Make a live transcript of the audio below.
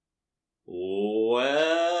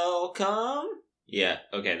Welcome? Yeah,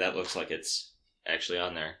 okay, that looks like it's actually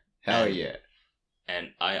on there. Hell yeah.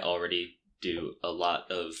 And I already do a lot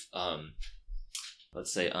of,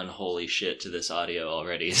 let's say, unholy shit to this audio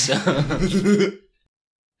already, so...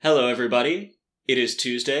 Hello, everybody. It is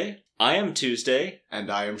Tuesday. I am Tuesday. And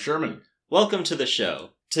I am Sherman. Welcome to the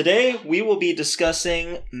show. Today, we will be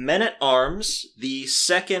discussing Men-at-Arms, the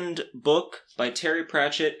second book by Terry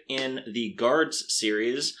Pratchett in the Guards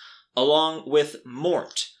series, along with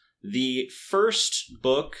Mort, the first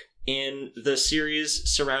book in the series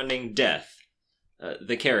surrounding Death,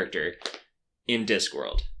 the character, in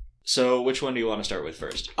Discworld. So, which one do you want to start with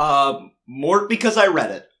first? Mort, because I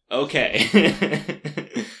read it. Okay.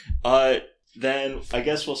 Then I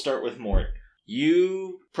guess we'll start with Mort.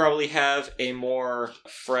 You probably have a more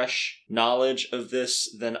fresh knowledge of this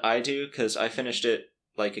than I do, because I finished it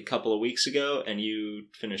like a couple of weeks ago, and you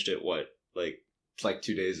finished it, what, like... It's like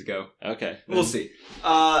 2 days ago. Okay. We'll see.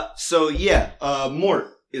 Mort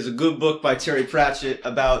is a good book by Terry Pratchett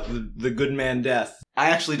about the good man Death. I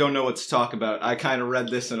actually don't know what to talk about. I kind of read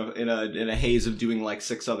this in a haze of doing like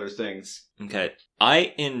 6 other things. Okay.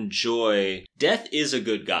 I enjoy... Death is a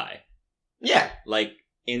good guy. Yeah. Like,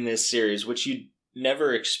 in this series, which you'd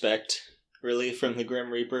never expect, really, from the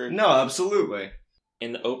Grim Reaper. No, absolutely.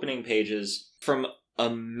 In the opening pages, from a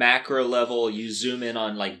macro level, you zoom in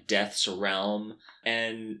on, like, Death's realm,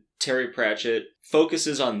 and Terry Pratchett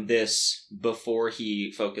focuses on this before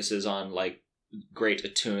he focuses on, like, Great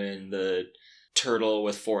Atuin, the turtle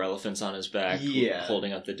with 4 elephants on his back,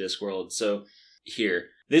 holding up the Discworld. So, here.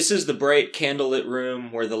 This is the bright candlelit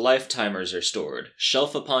room where the lifetimers are stored,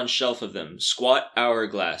 shelf upon shelf of them, squat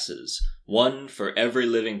hourglasses, one for every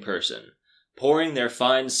living person, pouring their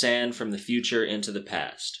fine sand from the future into the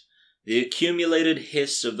past. The accumulated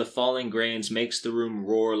hiss of the falling grains makes the room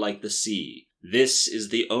roar like the sea. This is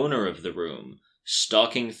the owner of the room,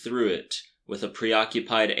 stalking through it with a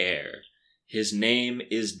preoccupied air. His name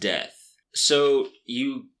is Death. So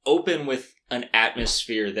you open with an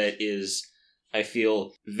atmosphere that is, I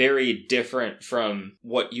feel, very different from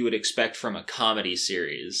what you would expect from a comedy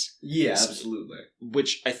series. Yeah, absolutely.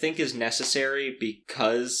 Which I think is necessary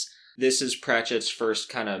because this is Pratchett's first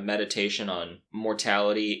kind of meditation on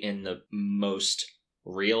mortality in the most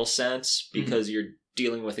real sense, because you're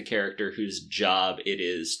dealing with a character whose job it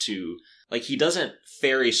is to... Like, he doesn't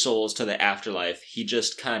ferry souls to the afterlife. He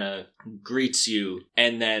just kind of greets you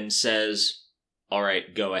and then says, all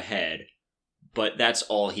right, go ahead. But that's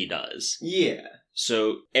all he does. Yeah.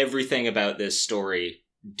 So everything about this story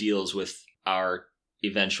deals with our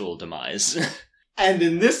eventual demise. And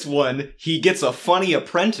in this one, he gets a funny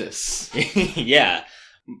apprentice. Yeah.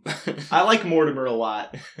 I like Mortimer a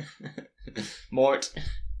lot. Mort.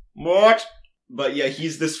 But yeah,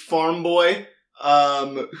 he's this farm boy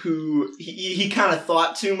who he kind of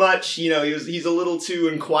thought too much. You know, he's a little too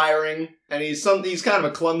inquiring, and he's kind of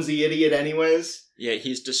a clumsy idiot anyways. Yeah,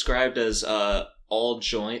 he's described as all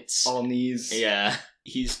joints. All knees. Yeah.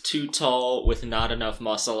 He's too tall with not enough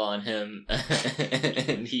muscle on him.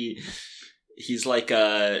 And he's like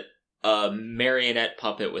a marionette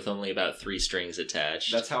puppet with only about 3 strings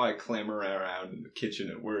attached. That's how I clamber around in the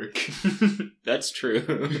kitchen at work. That's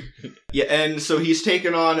true. Yeah, and so he's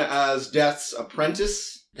taken on as Death's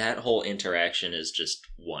apprentice. That whole interaction is just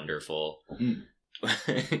wonderful.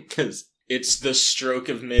 Because it's the stroke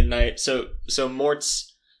of midnight. So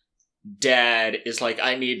Mort's dad is like,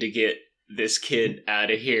 I need to get this kid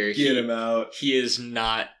out of here. Get him out. He's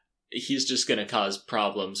just gonna cause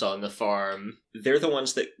problems on the farm. They're the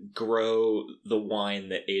ones that grow the wine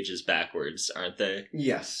that ages backwards, aren't they?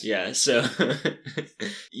 Yes. Yeah, so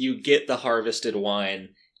you get the harvested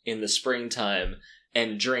wine in the springtime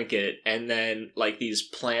and drink it, and then, like, these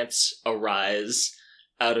plants arise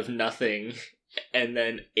out of nothing and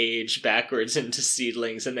then age backwards into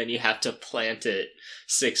seedlings, and then you have to plant it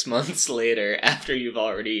 6 months later after you've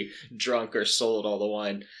already drunk or sold all the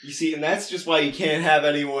wine. You see, and that's just why you can't have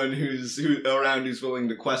anyone who's willing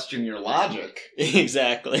to question your logic.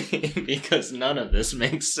 Exactly, because none of this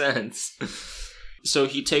makes sense. So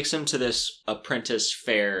he takes him to this apprentice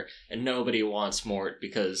fair, and nobody wants Mort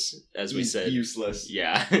because, as we said... useless.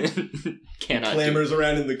 Yeah. Cannot he clambers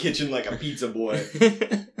around in the kitchen like a pizza boy.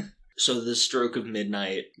 So the stroke of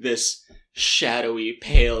midnight, this shadowy,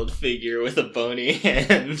 paled figure with a bony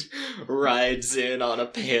hand rides in on a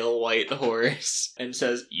pale white horse and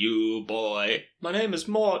says, "You boy, my name is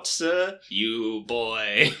Mort, sir. You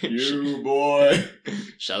boy,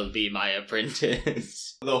 shall be my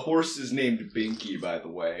apprentice." The horse is named Binky, by the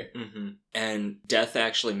way. Mm-hmm. And Death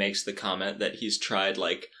actually makes the comment that he's tried,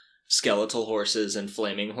 like, skeletal horses and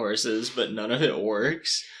flaming horses, but none of it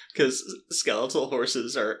works. Because skeletal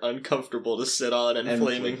horses are uncomfortable to sit on, and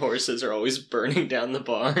flaming horses are always burning down the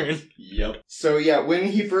barn. Yep. So yeah,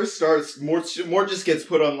 when he first starts, Mort just gets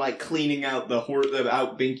put on like cleaning out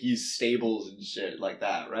out Binky's stables and shit like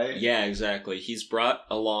that, right? Yeah, exactly. He's brought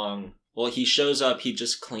along. Well, he shows up. He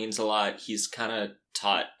just cleans a lot. He's kind of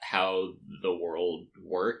taught how the world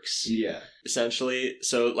works. Yeah. Essentially.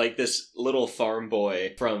 So, like, this little farm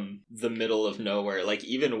boy from the middle of nowhere, like,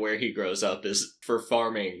 even where he grows up is, for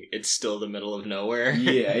farming, it's still the middle of nowhere.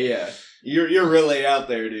 Yeah. You're really out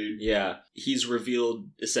there, dude. Yeah. He's revealed,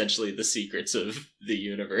 essentially, the secrets of the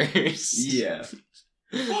universe. Yeah.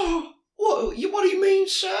 What do you mean,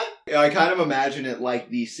 sir? I kind of imagine it like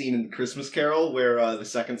the scene in Christmas Carol where the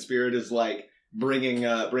second spirit is, like,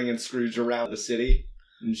 bringing Scrooge around the city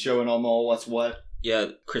and showing them all what's what. Yeah,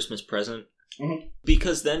 Christmas present. Mm-hmm.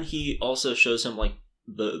 Because then he also shows him, like,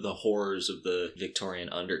 the horrors of the Victorian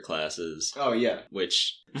underclasses. Oh, yeah.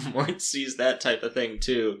 Which Mort sees that type of thing,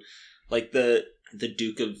 too. Like, the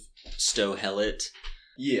Duke of Stow-Hellet.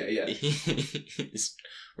 Yeah. He's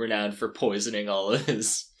renowned for poisoning all of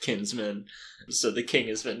his kinsmen. So the king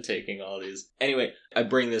has been taking all these. Anyway, I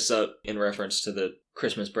bring this up in reference to the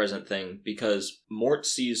Christmas present thing because Mort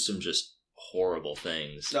sees some just horrible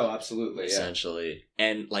things. Oh, absolutely, essentially.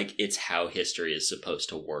 And, like, it's how history is supposed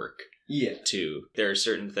to work. Yeah. Too. There are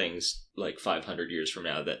certain things, like 500 years from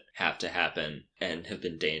now, that have to happen and have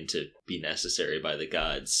been deigned to be necessary by the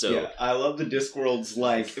gods. So yeah, I love the Discworld's,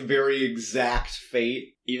 like, very exact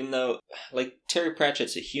fate. Even though, like, Terry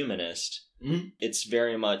Pratchett's a humanist, it's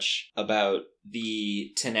very much about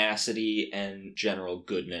the tenacity and general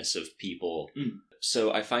goodness of people.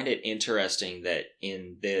 So I find it interesting that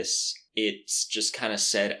in this, it's just kind of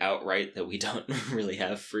said outright that we don't really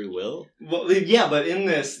have free will. Well, yeah, but in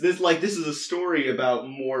this is a story about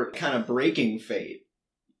Mort kind of breaking fate.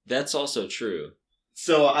 That's also true.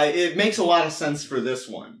 So it makes a lot of sense for this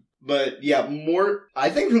one. But yeah, Mort,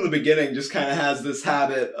 I think from the beginning, just kind of has this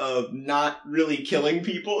habit of not really killing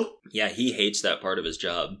people. Yeah, he hates that part of his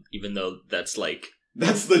job, even though that's like...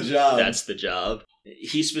 That's the job. That's the job.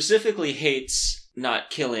 He specifically hates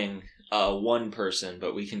not killing one person,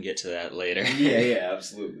 but we can get to that later. Yeah,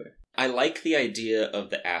 absolutely. I like the idea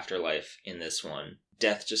of the afterlife in this one.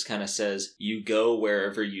 Death just kind of says, you go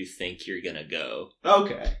wherever you think you're gonna go.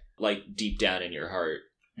 Okay. Like, deep down in your heart.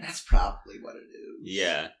 That's probably what it is.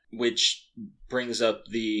 Yeah. Which brings up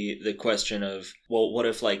the question of, well, what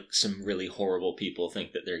if, like, some really horrible people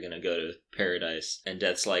think that they're gonna go to paradise? And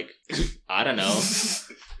Death's like, I don't know.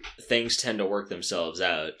 Things tend to work themselves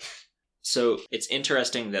out. So it's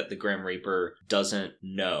interesting that the Grim Reaper doesn't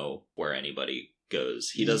know where anybody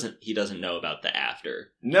goes. He doesn't know about the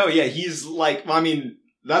after. No, yeah, he's like, I mean,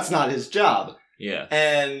 that's not his job. Yeah.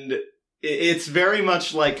 And it's very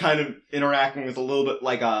much like kind of interacting with a little bit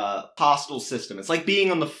like a hostile system. It's like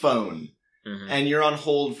being on the phone and you're on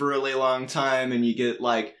hold for a really long time and you get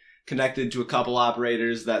like connected to a couple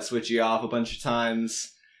operators that switch you off a bunch of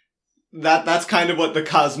times. That's kind of what the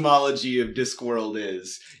cosmology of Discworld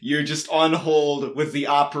is. You're just on hold with the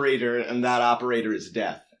operator, and that operator is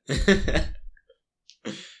death.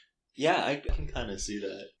 Yeah, I can kind of see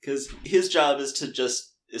that. Because his job is to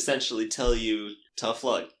just essentially tell you, tough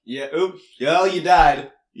luck. Yeah, you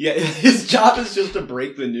died. Yeah, his job is just to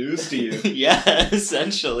break the news to you. Yeah,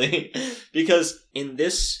 essentially. Because in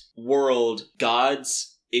this world,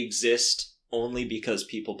 gods exist only because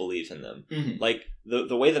people believe in them. Like,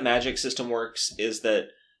 the way the magic system works is that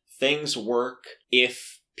things work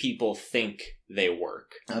if people think they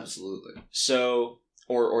work. Absolutely. So,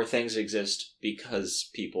 or things exist because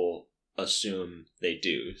people assume they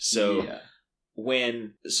do. So,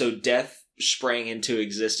 so death sprang into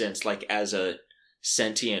existence, like, as a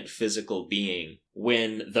sentient physical being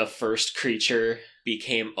when the first creature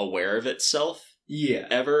became aware of itself. Yeah.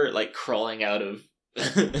 Ever, like, crawling out of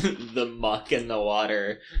the muck and the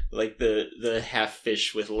water, like the half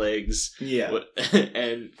fish with legs. Yeah.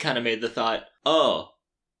 And kind of made the thought, oh,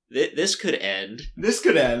 this could end. This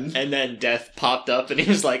could end. And then Death popped up and he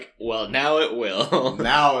was like, well, now it will.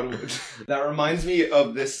 Now it will. That reminds me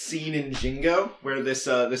of this scene in Jingo where this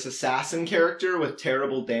assassin character with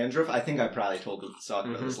terrible dandruff, I think I probably told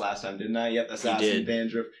about this last time, didn't I? Yep, assassin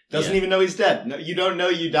dandruff. Doesn't even know he's dead. No, you don't know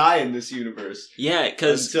you die in this universe. Yeah,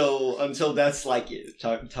 because... Until Death's like,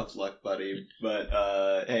 tough luck, buddy. But,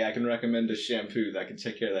 hey, I can recommend a shampoo that can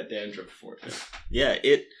take care of that dandruff for you. Yeah,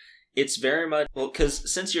 It's very much... Well,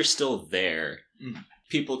 because since you're still there,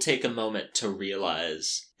 people take a moment to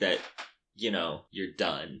realize that, you're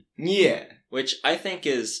done. Yeah. Which I think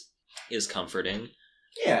is comforting.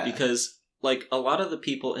 Yeah. Because, like, a lot of the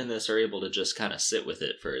people in this are able to just kind of sit with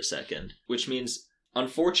it for a second. Which means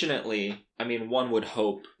unfortunately, I mean, one would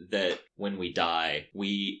hope that when we die,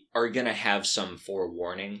 we are gonna have some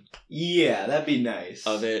forewarning. Yeah, that'd be nice.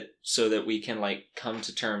 Of it, so that we can, like, come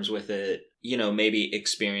to terms with it, you know, maybe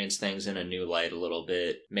experience things in a new light a little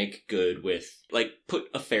bit, make good with, like, put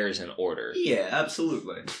affairs in order. Yeah,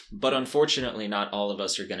 absolutely. But unfortunately, not all of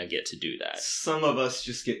us are gonna get to do that. Some of us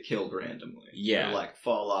just get killed randomly. Yeah. Or, like,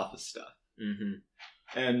 fall off of stuff. Mm-hmm.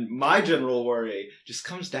 And my general worry just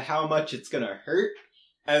comes to how much it's gonna hurt.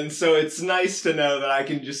 And so it's nice to know that I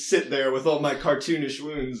can just sit there with all my cartoonish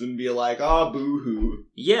wounds and be like, oh, boo-hoo.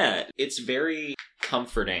 Yeah, it's very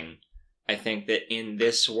comforting, I think, that in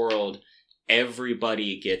this world,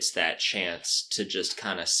 everybody gets that chance to just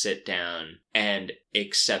kind of sit down and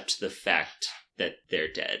accept the fact that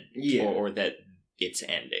they're dead. Yeah. Or that it's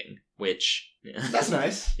ending, which... That's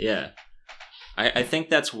nice. Yeah. I think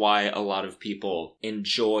that's why a lot of people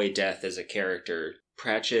enjoy Death as a character.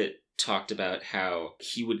 Pratchett talked about how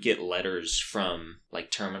he would get letters from, like,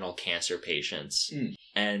 terminal cancer patients,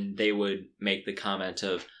 and they would make the comment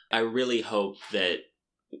of, I really hope that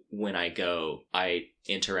when I go, I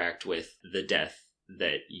interact with the death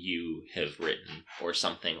that you have written, or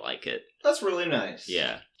something like it. That's really nice.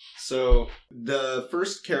 Yeah. So, the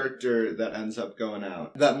first character that ends up going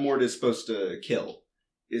out, that Mort is supposed to kill,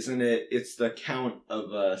 isn't it? It's the Count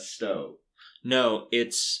of Stowe. No,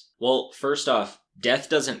 it's... Well, first off, Death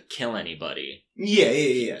doesn't kill anybody.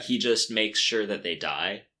 Yeah. He just makes sure that they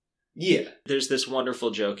die. Yeah. There's this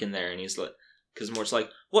wonderful joke in there, and he's like... Because Mort's like,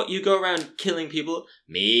 what, you go around killing people?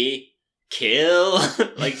 Me? Kill?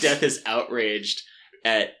 Like, Death is outraged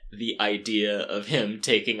at the idea of him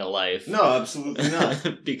taking a life. No, absolutely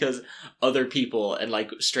not. Because other people and,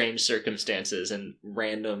 like, strange circumstances and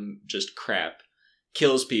random just crap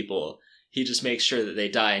kills people. He just makes sure that they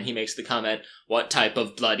die, and he makes the comment, what type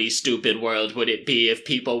of bloody stupid world would it be if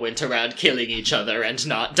people went around killing each other and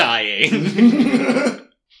not dying?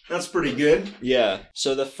 That's pretty good. Yeah.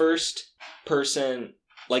 So the first person,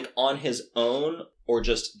 like, on his own, or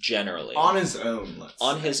just generally? On his own,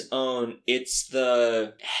 On his own, it's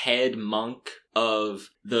the head monk of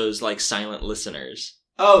those, like, silent listeners.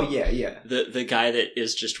 Oh, yeah. The guy that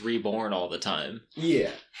is just reborn all the time.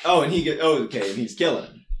 Yeah. Oh, and and he's killing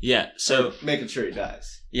him. Yeah, so... Or making sure he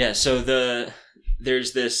dies. Yeah, so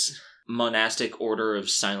there's this monastic order of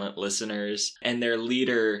silent listeners, and their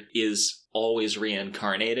leader is always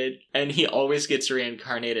reincarnated, and he always gets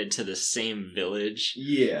reincarnated to the same village.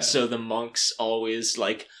 Yeah. So the monks always,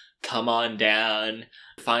 like, come on down,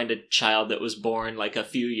 find a child that was born, like, a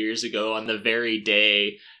few years ago on the very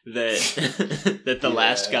day that that the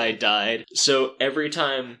last guy died. So every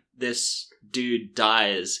time this dude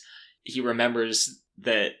dies, he remembers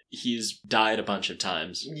that he's died a bunch of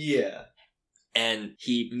times. Yeah. And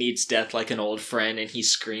he meets death like an old friend, and he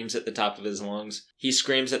screams at the top of his lungs. He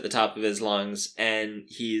screams at the top of his lungs, and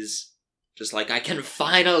he's just like, I can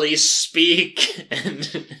finally speak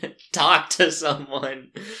and talk to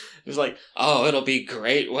someone. He's like, oh, it'll be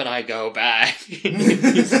great when I go back.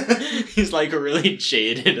 he's like really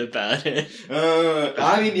jaded about it.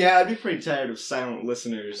 I mean, yeah, I'd be pretty tired of silent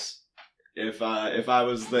listeners if I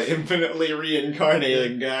was the infinitely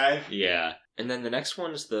reincarnating guy. Yeah. And then the next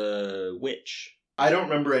one's the witch. I don't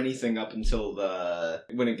remember anything up until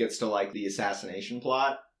when it gets to, like, the assassination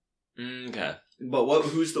plot. Okay. But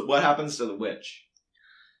what happens to the witch?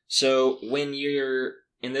 So when you're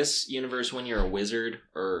in this universe, when you're a wizard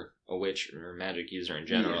or a witch or a magic user in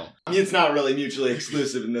general, I mean, it's not really mutually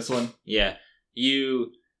exclusive in this one. Yeah,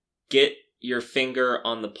 you get your finger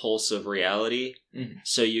on the pulse of reality. Mm-hmm.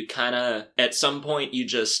 So you kind of, at some point, you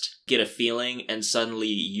just get a feeling, and suddenly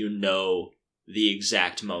you know the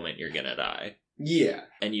exact moment you're gonna die. Yeah.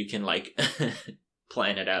 And you can, like,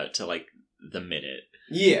 plan it out to, like, the minute.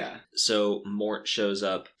 Yeah. So Mort shows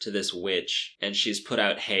up to this witch, and she's put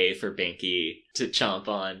out hay for Binky to chomp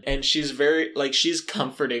on. And she's she's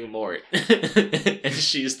comforting Mort. And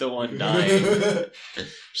she's the one dying.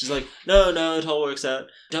 She's like, no, it all works out.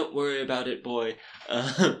 Don't worry about it, boy.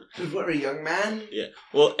 Don't worry, young man. Yeah.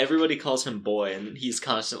 Well, everybody calls him boy, and he's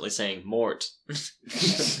constantly saying Mort.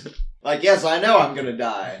 Like, yes, I know I'm gonna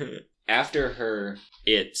die. After her,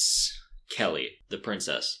 it's Kelly, the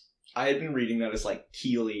princess. I had been reading that as, like,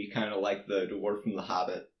 Keely, kind of like the dwarf from The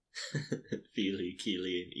Hobbit. Feely,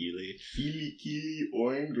 Keely, and Ely. Feely, Keely,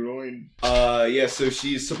 oin, groin. Yeah, so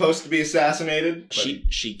she's supposed to be assassinated.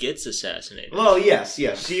 She gets assassinated. Well, yes,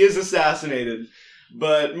 she is assassinated.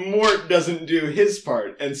 But Mort doesn't do his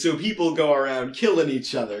part, and so people go around killing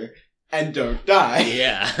each other. and don't die.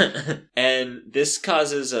 Yeah. And this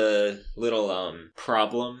causes a little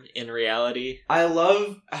problem in reality. I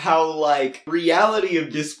love how, like, reality of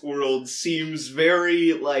Discworld seems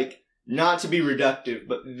very, like, not to be reductive,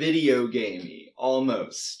 but video gamey,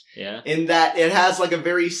 almost. Yeah. In that it has, like, a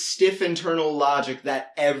very stiff internal logic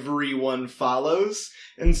that everyone follows.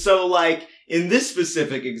 And so, like, in this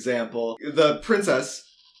specific example, the princess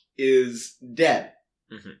is dead.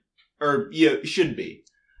 Mm-hmm. Or, should be.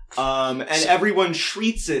 And everyone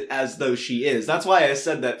treats it as though she is. That's why I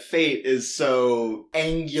said that fate is so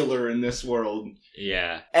angular in this world.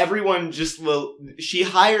 Yeah. Everyone she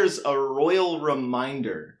hires a royal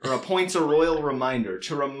reminder, or appoints a royal reminder,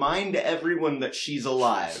 to remind everyone that she's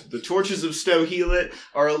alive. The torches of Stow Healit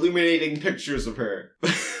are illuminating pictures of her.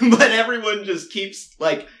 But everyone just keeps,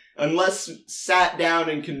 like, unless sat down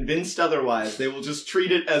and convinced otherwise, they will just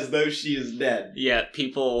treat it as though she is dead. Yeah,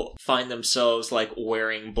 people find themselves, like,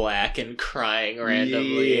 wearing black and crying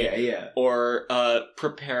randomly. Yeah. Or,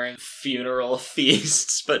 preparing funeral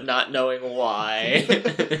feasts, but not knowing why.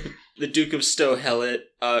 The Duke of Stow Healit,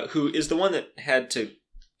 who is the one that had to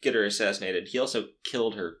get her assassinated, he also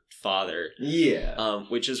killed her father. Yeah.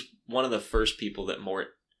 Which is one of the first people that Mort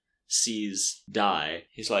sees die.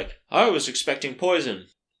 He's like, I was expecting poison.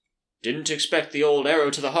 Didn't expect the old arrow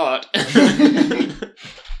to the heart.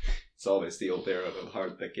 It's always the old arrow to the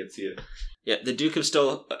heart that gets you. Yeah, the Duke of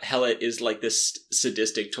Stow Healit is like this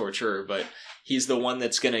sadistic torturer, but he's the one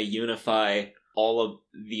that's going to unify all of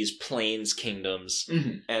these plains kingdoms,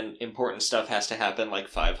 and important stuff has to happen like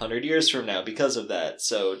 500 years from now because of that.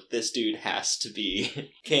 So this dude has to be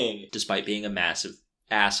king, despite being a massive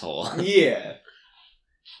asshole. Yeah.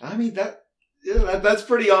 I mean, that's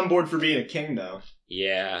pretty on board for being a king, though.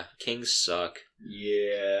 Yeah, kings suck.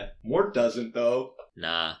 Yeah. Mort doesn't, though.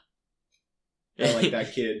 Nah. I like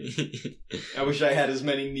that kid. I wish I had as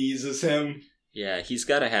many knees as him. Yeah, he's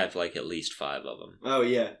got to have, like, at least 5 of them. Oh,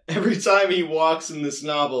 yeah. Every time he walks in this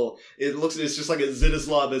novel, it's just like a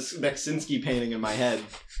Zdislav Baksinski painting in my head.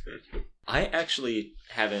 I actually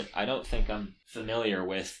I don't think I'm familiar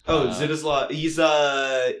with... Zdislav, he's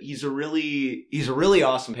a really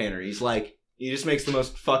awesome painter. He just makes the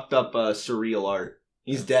most fucked up, surreal art.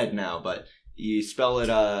 He's dead now, but you spell it,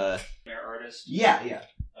 Mayor artist? Yeah. Okay.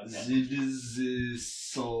 Zdislav.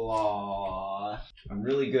 I'm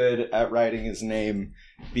really good at writing his name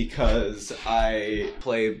because I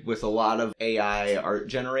play with a lot of AI art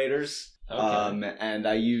generators. Okay. And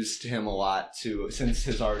I used him a lot since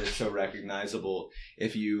his art is so recognizable.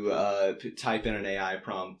 If you type in an AI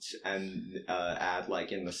prompt and add,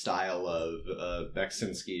 like, in the style of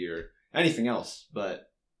Baksinski or anything else, but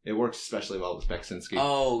it works especially well with Baksinski.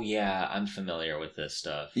 Oh, yeah, I'm familiar with this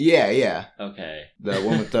stuff. Yeah. Okay. The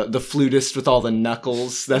one with the flutist with all the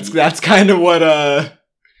knuckles. That's kind of what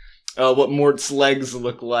Mort's legs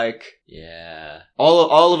look like. Yeah.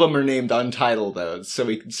 All of them are named Untitled, though, so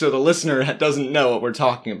the listener doesn't know what we're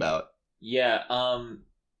talking about. Yeah,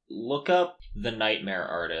 look up The Nightmare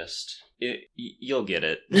Artist. You'll get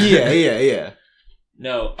it. Yeah.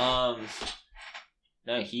 No,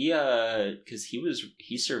 because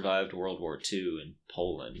he survived World War II in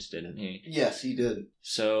Poland, didn't he? Yes, he did.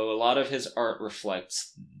 So a lot of his art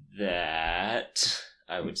reflects that,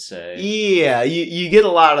 I would say. Yeah, you get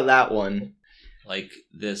a lot of that one. Like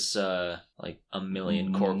this, like a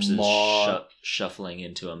million corpses shuffling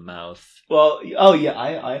into a mouth. Well, oh yeah,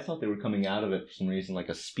 I thought they were coming out of it for some reason, like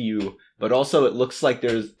a spew. But also it looks like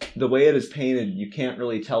the way it is painted, you can't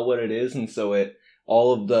really tell what it is, and so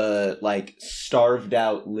all of the, like, starved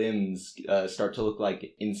out limbs start to look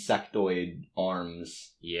like insectoid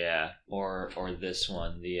arms. Yeah, or this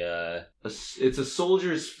one, it's a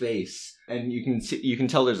soldier's face, and you can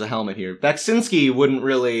tell there's a helmet here. Baksinski wouldn't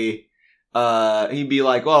really, he'd be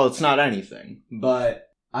like, well, it's not anything. But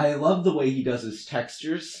I love the way he does his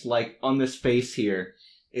textures, like on this face here.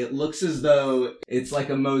 It looks as though it's like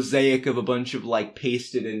a mosaic of a bunch of, like,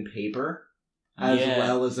 pasted in paper, as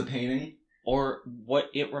well as a painting. Or what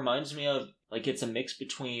it reminds me of, like, it's a mix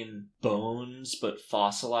between bones but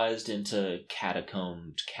fossilized into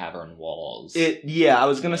catacombed cavern walls. I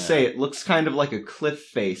was gonna say, it looks kind of like a cliff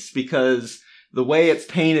face, because the way it's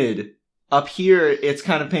painted, up here, it's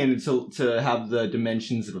kind of painted to have the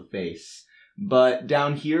dimensions of a face. But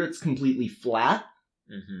down here, it's completely flat.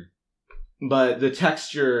 Mm-hmm. But the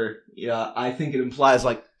texture, I think it implies,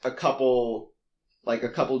 like, a couple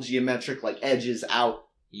geometric, like, edges out.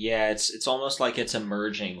 Yeah, it's almost like it's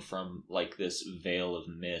emerging from, like, this veil of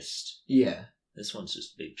mist. Yeah. This one's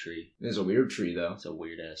just a big tree. It's a weird tree, though. It's a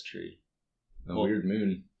weird-ass tree. Weird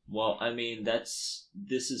moon. Well, I mean, this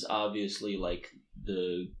is obviously, like,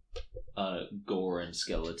 the gore and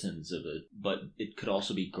skeletons of it, but it could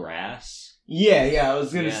also be grass. Yeah, I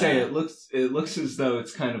was gonna Yeah. say it looks as though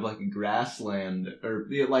it's kind of like a grassland or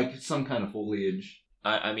like some kind of foliage.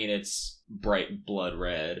 I mean, it's bright blood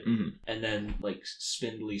red, Mm-hmm. and then like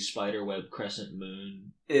spindly spiderweb crescent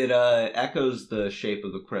moon. It echoes the shape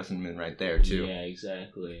of the crescent moon right there too. Yeah,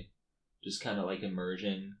 exactly. Just kind of like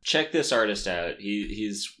emerging. Check this artist out.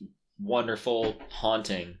 He's wonderful,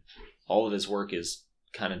 haunting. All of his work is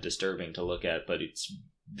kind of disturbing to look at, but it's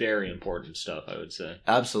very important stuff, I would say.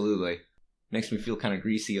 Absolutely. Makes me feel kind of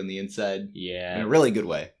greasy on the inside. Yeah. In a really good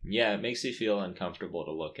way. Yeah, it makes you feel uncomfortable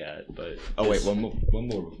to look at, but... Oh, wait, one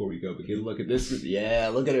more before we go, but get a look at this.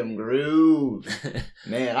 Yeah, look at him groove.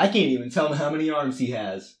 Man, I can't even tell how many arms he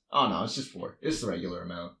has. Oh, no, it's just 4. It's the regular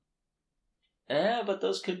amount. But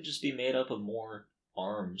those could just be made up of more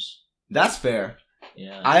arms. That's fair.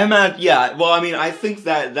 Yeah. I think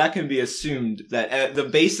that can be assumed that the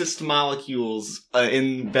basest molecules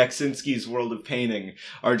in Baksinski's world of painting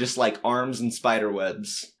are just like arms and spider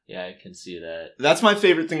webs. Yeah, I can see that. That's my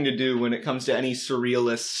favorite thing to do when it comes to any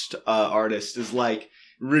surrealist artist is like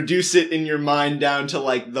reduce it in your mind down to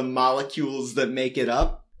like the molecules that make it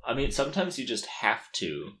up. I mean, sometimes you just have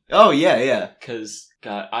to. Oh, yeah. Because,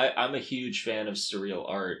 God, I'm a huge fan of surreal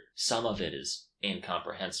art. Some of it is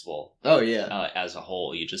incomprehensible. Oh, yeah. As a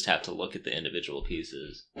whole, you just have to look at the individual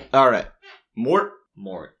pieces. All right. Mort.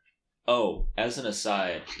 Oh, as an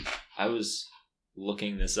aside, I was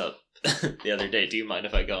looking this up the other day. Do you mind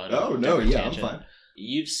if I go on? Oh, no, yeah, tangent? I'm fine.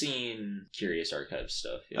 You've seen Curious Archives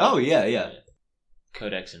stuff. Yeah? Oh, yeah.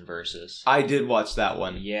 Codex and Versus. I did watch that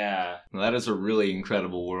one. Yeah. Well, that is a really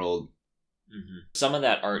incredible world. Mm-hmm. Some of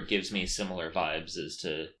that art gives me similar vibes as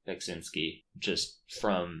to Baksinski, just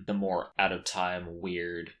from the more out-of-time,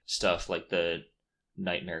 weird stuff like the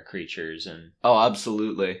nightmare creatures and... Oh,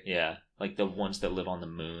 absolutely. Yeah, like the ones that live on the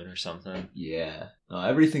moon or something. Yeah.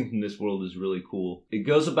 Everything from this world is really cool. It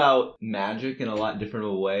goes about magic in a lot different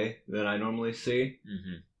of a way than I normally see.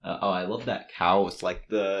 Mm-hmm. I love that cow with like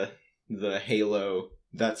the halo.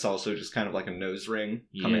 That's also just kind of like a nose ring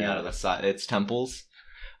coming out of the side. Its temples.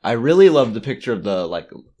 I really love the picture of the, like,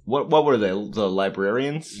 what were they? The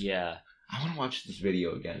librarians? Yeah. I want to watch this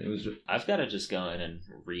video again. I've got to just go in and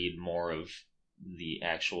read more of the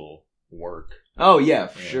actual work. Oh, yeah,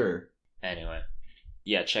 for sure. Anyway.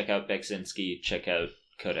 Yeah, check out Baksinski. Check out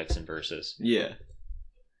Codex and Versus. Yeah.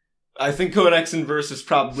 I think Codex and Versus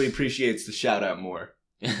probably appreciates the shout-out more.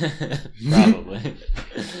 Probably.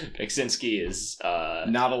 Baksinski is...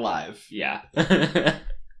 not alive. Yeah.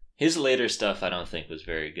 His later stuff I don't think was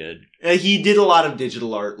very good. He did a lot of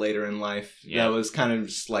digital art later in life. Yeah. That was kind of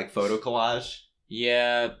just like photo collage.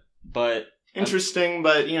 Yeah, but... Interesting,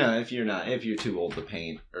 but, if you're too old to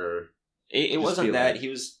paint, or... It wasn't that. He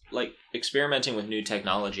was, like, experimenting with new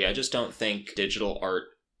technology. I just don't think digital art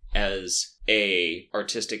as a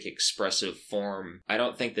artistic expressive form, I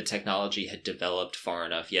don't think the technology had developed far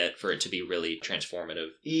enough yet for it to be really transformative.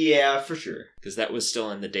 Yeah, for sure. Because that was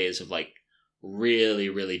still in the days of, like, really,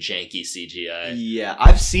 really janky CGI. Yeah,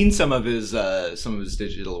 I've seen some of his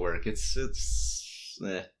digital work. It's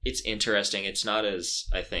interesting. It's not as,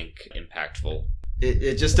 I think, impactful.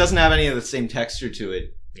 It just doesn't have any of the same texture to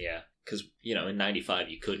it. Yeah, because, in 95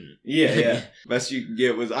 you couldn't. Yeah. Best you could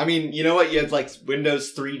get was, you know what? You had, like,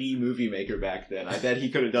 Windows 3D Movie Maker back then. I bet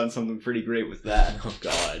he could have done something pretty great with that. Oh,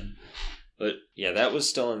 God. But, yeah, that was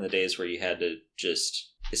still in the days where you had to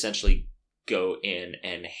just essentially go in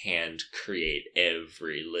and hand create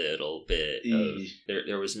every little bit of...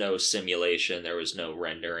 There was no simulation, there was no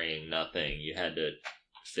rendering, nothing. You had to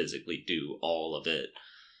physically do all of it.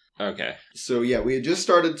 Okay. So, yeah, we had just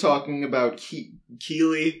started talking about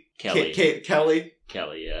Kelly,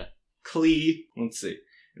 yeah. Klee. Let's see.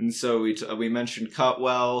 And so we mentioned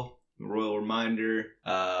Cutwell, the Royal Reminder.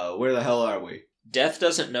 Where the hell are we? Death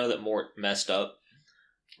doesn't know that Mort messed up.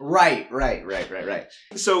 Right.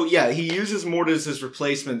 So, yeah, he uses Mort as his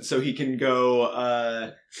replacement so he can go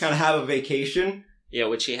kind of have a vacation. Yeah,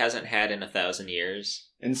 which he hasn't had in 1,000 years.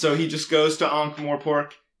 And so he just goes to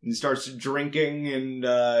Ankh-Morpork and starts drinking, and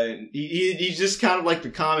he's just kind of like the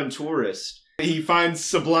common tourist. He finds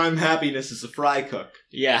sublime happiness as a fry cook.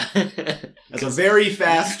 Yeah. As a very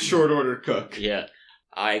fast, short-order cook. Yeah.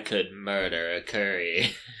 I could murder a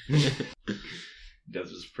curry.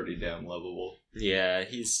 Does is pretty damn lovable. Yeah,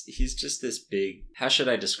 he's just this big... How should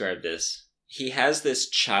I describe this? He has this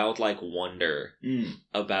childlike wonder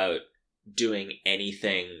about doing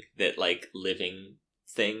anything that, like, living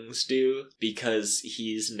things do, because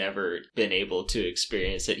he's never been able to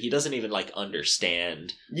experience it. He doesn't even, like,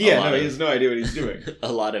 understand. He has no idea what he's doing.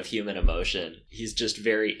 A lot of human emotion. He's just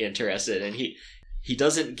very interested, and he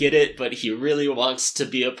doesn't get it, but he really wants to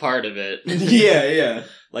be a part of it. Yeah.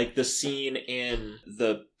 Like the scene in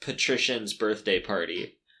the Patrician's birthday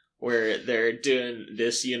party, where they're doing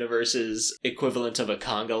this universe's equivalent of a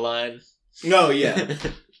conga line. No, yeah.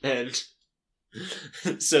 And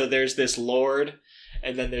so there's this lord,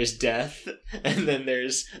 and then there's death, and then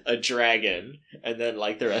there's a dragon, and then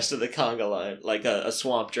like the rest of the conga line, like a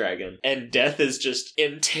swamp dragon. And death is just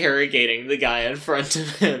interrogating the guy in front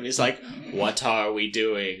of him. He's like, what are we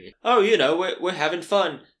doing? Oh, we're having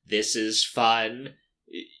fun. This is fun.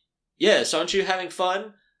 Yes, aren't you having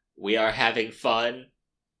fun? We are having fun.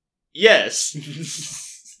 Yes.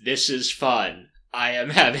 This is fun. I am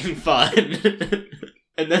having fun.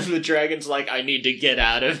 And then the dragon's like, I need to get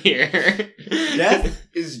out of here. Death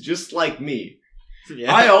is just like me.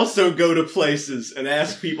 Yeah. I also go to places and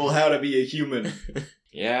ask people how to be a human.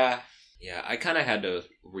 Yeah, I kind of had to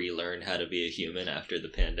relearn how to be a human after the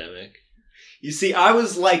pandemic. You see, I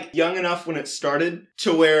was like young enough when it started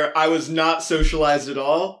to where I was not socialized at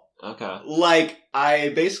all. Okay. Like, I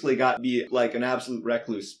basically got to be like an absolute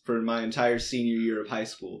recluse for my entire senior year of high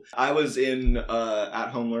school. I was in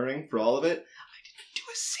at-home learning for all of it. Do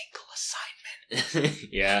a single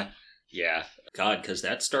assignment. Yeah. God, because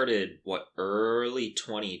that started, early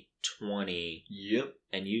 2020? Yep.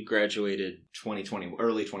 And you graduated... early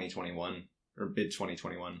 2021. Or mid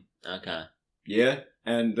 2021. Okay. Yeah.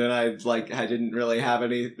 And then I didn't really have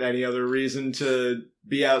any other reason to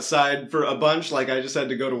be outside for a bunch. Like, I just had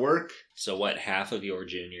to go to work. So half of your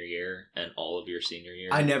junior year and all of your senior year?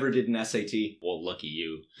 I never did an SAT. Well, lucky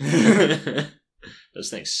you. Those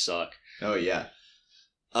things suck. Oh, yeah.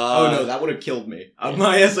 Oh no, that would have killed me.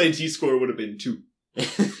 My SAT score would have been 2.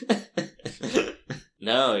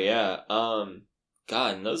 No, yeah.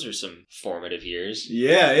 God, and those are some formative years.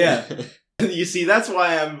 Yeah. You see, that's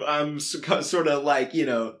why I'm sort of like,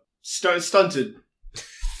 stunted.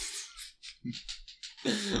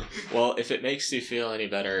 Well, if it makes you feel any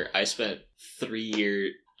better, I spent 3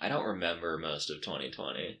 years... I don't remember most of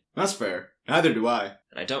 2020. That's fair. Neither do I.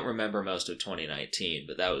 And I don't remember most of 2019,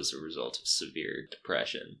 but that was a result of severe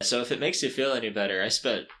depression. So if it makes you feel any better, I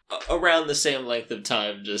spent around the same length of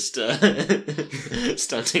time just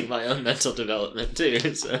stunting my own mental development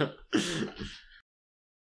too, so...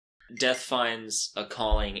 Death finds a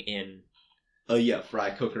calling in... Oh yeah, fry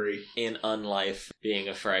cookery. In unlife, being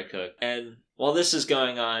a fry cook. And while this is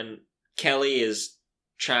going on, Kelly is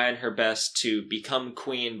trying her best to become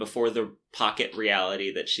queen before the pocket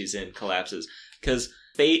reality that she's in collapses. Because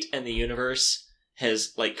fate and the universe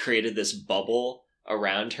has, created this bubble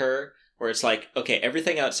around her where it's like, okay,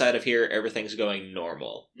 everything outside of here, everything's going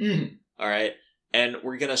normal. Mm-hmm. All right? And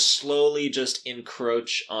we're going to slowly just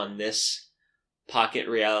encroach on this pocket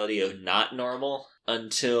reality of not normal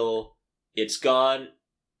until it's gone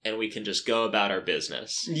and we can just go about our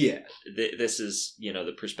business. Yeah. This is,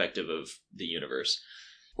 the perspective of the universe.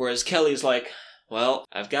 Whereas Kelly's like, well,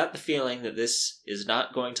 I've got the feeling that this is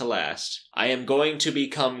not going to last. I am going to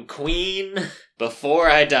become queen before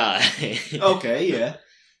I die. Okay, yeah.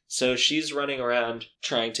 So she's running around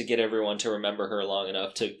trying to get everyone to remember her long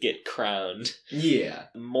enough to get crowned. Yeah.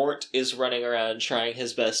 Mort is running around trying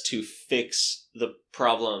his best to fix the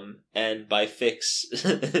problem. And by fix,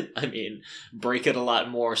 I mean break it a lot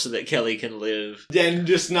more so that Kelly can live. And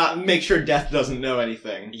just not make sure Death doesn't know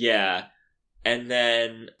anything. Yeah. And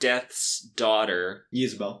then Death's daughter,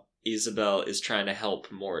 Isabel, is trying to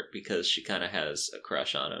help Mort because she kind of has a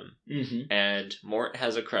crush on him. Mm-hmm. And Mort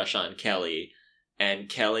has a crush on Kelly. And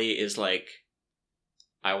Kelly is like,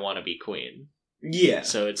 I want to be queen. Yeah.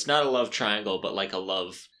 So it's not a love triangle, but like a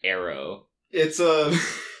love arrow. It's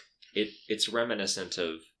It's reminiscent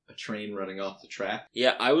of... a train running off the track.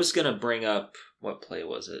 Yeah, I was going to bring up... What play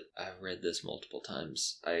was it? I've read this multiple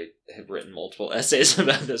times. I have written multiple essays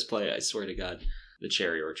about this play, I swear to God. The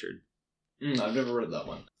Cherry Orchard. I've never read that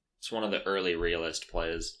one. It's one of the early realist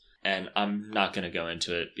plays. And I'm not going to go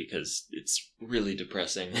into it because it's really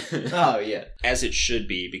depressing. Oh, yeah. As it should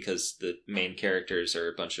be, because the main characters are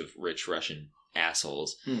a bunch of rich Russian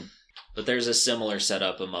assholes. But there's a similar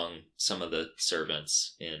setup among some of the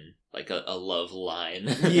servants in, like, a love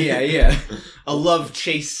line. Yeah. A love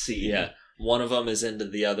chase scene. Yeah. One of them is into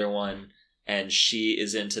the other one, and she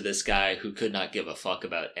is into this guy who could not give a fuck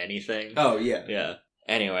about anything. Oh, yeah. Yeah.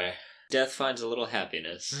 Anyway, Death finds a little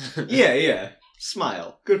happiness. Yeah.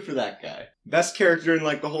 Smile. Good for that guy. Best character in,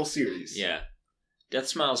 the whole series. Yeah. Death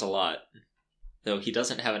smiles a lot, though he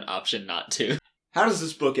doesn't have an option not to. How does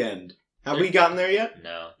this book end? Have we gotten there yet?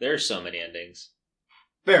 No. There are so many endings.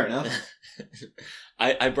 Fair enough.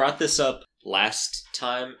 I brought this up last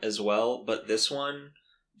time as well, but this one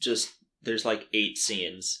just there's like 8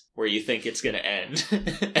 scenes where you think it's gonna end,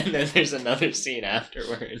 and then there's another scene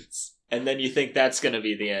afterwards, and then you think that's gonna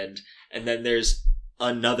be the end, and then there's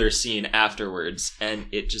another scene afterwards, and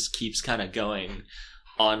it just keeps kind of going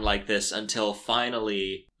on like this until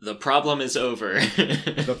finally the problem is over.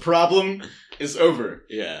 The problem is over.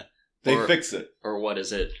 Yeah. They fix it. Or what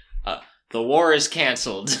is it? The war is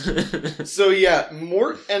canceled. So yeah,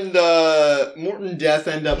 Mort and Death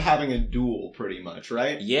end up having a duel, pretty much,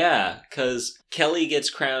 right? Yeah, because Kelly gets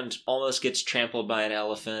crowned, almost gets trampled by an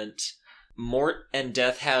elephant. Mort and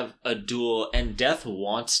Death have a duel, and Death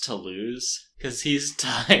wants to lose because he's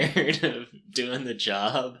tired of doing the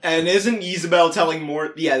job. And isn't Isabel telling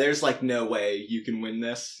Mort, yeah, there's like no way you can win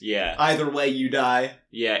this? Yeah. Either way, you die.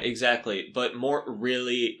 Yeah, exactly. But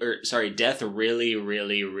Death really,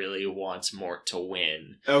 really, really wants Mort to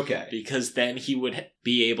win. Okay. Because then he would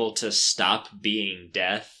be able to stop being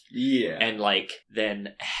Death. Yeah. And, like, then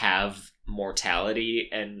have mortality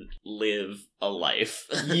and live a life.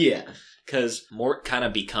 Yeah. Because Mort kind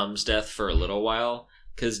of becomes Death for a little while.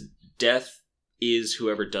 Because Death is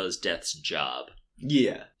whoever does Death's job.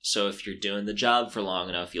 Yeah. So if you're doing the job for long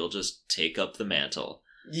enough, you'll just take up the mantle.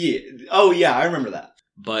 Yeah. Oh, yeah, I remember that.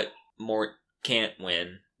 But Mort can't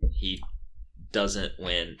win. He doesn't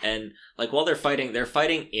win. And, like, while they're fighting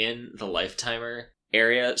in the Lifetimer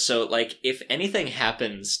area. So, like, if anything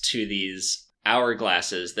happens to these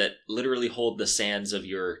hourglasses that literally hold the sands of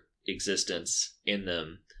your existence in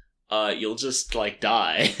them, you'll just, like,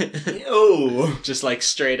 die. Oh. Just, like,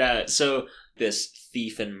 straight out. So, this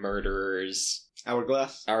thief and murderer's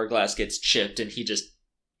hourglass gets chipped, and he just,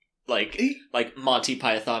 like Monty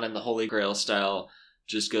Python and the Holy Grail style,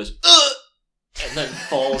 just goes, ugh! And then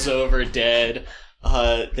falls over dead.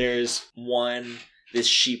 There's this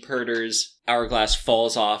sheep herder's hourglass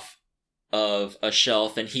falls off of a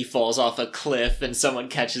shelf, and he falls off a cliff, and someone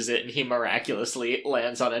catches it, and he miraculously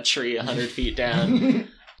lands on a tree 100 feet down.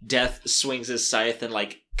 Death swings his scythe and,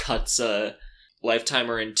 like, cuts a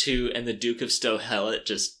Lifetimer in 2, and the Duke of Stohellet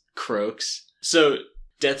just croaks. So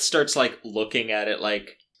Death starts, like, looking at it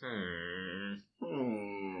like,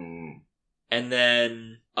 and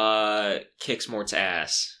then kicks Mort's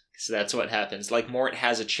ass. So that's what happens. Like, Mort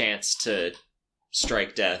has a chance to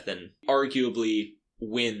strike Death and arguably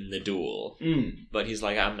win the duel. But he's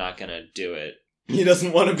like, I'm not gonna do it. He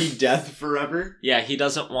doesn't want to be Death forever? Yeah, he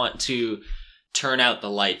doesn't want to turn out the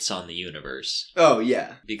lights on the universe. Oh,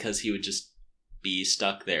 yeah. Because he would just be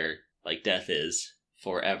stuck there like Death is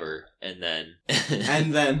forever, and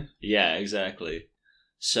then yeah, exactly.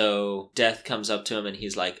 So Death comes up to him and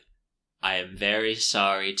he's like, I am very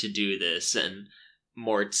sorry to do this, and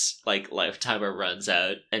Mort's, like, Lifetimer runs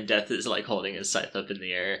out, and Death is, like, holding his scythe up in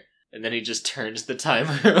the air, and then he just turns the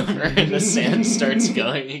timer over and the sand starts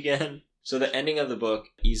going again. So the ending of the book,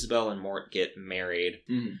 Isabel and Mort get married.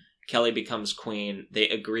 Kelly becomes queen. They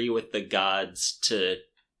agree with the gods to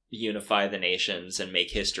unify the nations and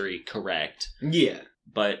make history correct. Yeah.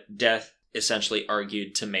 But Death essentially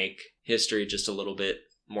argued to make history just a little bit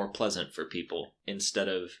more pleasant for people, instead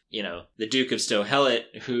of, the Duke of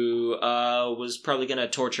Stohellet, who was probably going to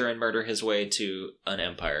torture and murder his way to an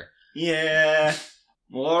empire. Yeah.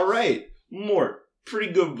 Well, alright. Mort.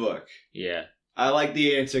 Pretty good book. Yeah. I like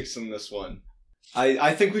the antics in this one.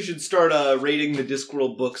 I think we should start rating the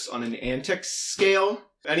Discworld books on an antics scale.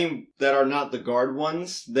 Any that are not the Guard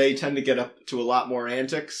ones, they tend to get up to a lot more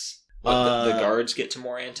antics. What, the Guards get to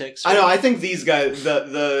more antics? Or? I know. I think these guys,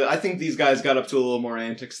 I think these guys got up to a little more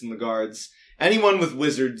antics than the Guards. Anyone with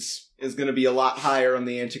wizards is going to be a lot higher on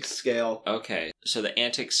the antics scale. Okay, so the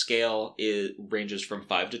antics scale ranges from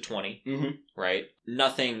 5 to 20, right?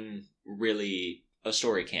 Nothing really. A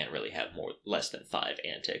story can't really have less than 5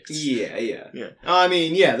 antics. Yeah. I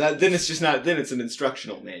mean, yeah. Then it's just not. Then it's an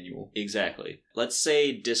instructional manual. Exactly. Let's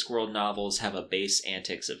say Discworld novels have a base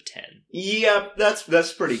antics of 10. Yep,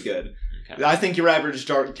 that's pretty good. Okay. I think your average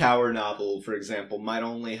Dark Tower novel, for example, might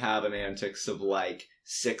only have an antics of like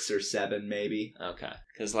 6 or 7, maybe. Okay,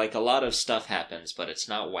 because like a lot of stuff happens, but it's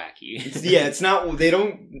not wacky. It's not. They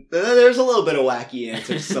don't. There's a little bit of wacky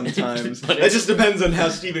antics sometimes. It just depends on how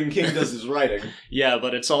Stephen King does his writing. Yeah,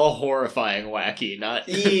 but it's all horrifying wacky, not.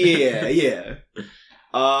 Yeah.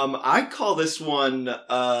 I call this one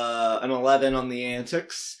an 11 on the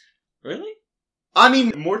antics. Really? I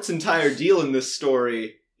mean, Mort's entire deal in this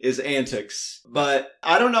story is antics, but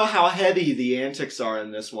I don't know how heavy the antics are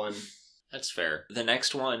in this one. That's fair. The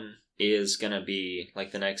next one is gonna be,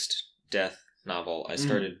 like, the next Death novel. I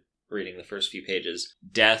started reading the first few pages.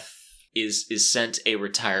 Death is sent a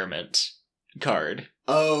retirement card.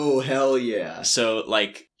 Oh, hell yeah. So,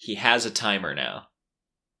 like, he has a timer now.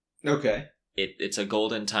 Okay. It's a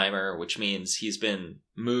golden timer, which means he's been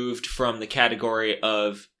moved from the category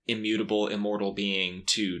of immutable, immortal being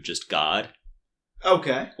to just God.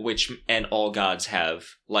 Okay. And all gods have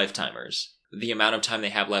lifetimers. The amount of time they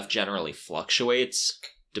have left generally fluctuates,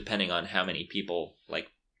 depending on how many people,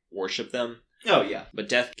 worship them. Oh, yeah. But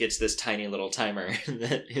Death gets this tiny little timer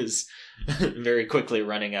that is very quickly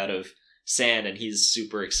running out of sand, and he's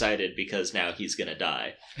super excited because now he's gonna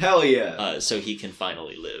die. Hell yeah. So he can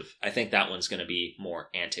finally live. I think that one's gonna be more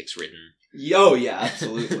antics ridden. Oh, yeah,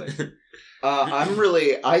 absolutely.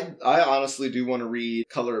 I honestly do want to read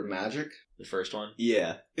Color of Magic. The first one?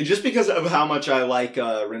 Yeah. Just because of how much I like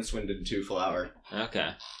Rincewind and Two Flower.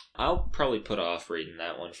 Okay. I'll probably put off reading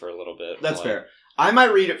that one for a little bit. That's fair. I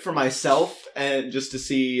might read it for myself, and just to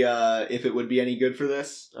see if it would be any good for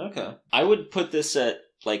this. Okay. I would put this at,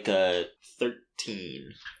 a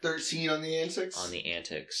 13. 13 on the antics? On the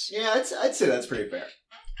antics. Yeah, I'd say that's pretty fair.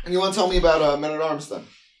 And you want to tell me about Men-at-Arms, then?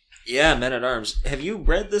 Yeah, Men-at-Arms. Have you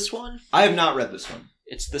read this one? I have not read this one.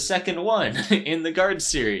 It's the second one in the Guards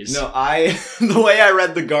series. No, the way I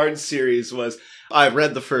read the Guards series was, I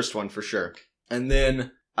read the first one for sure. And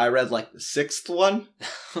then I read, the sixth one.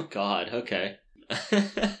 Oh, God, okay.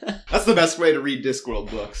 That's the best way to read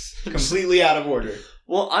Discworld books. Completely out of order.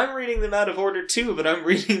 Well, I'm reading them out of order too, but I'm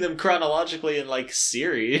reading them chronologically in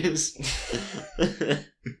series.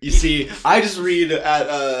 You see, I just read at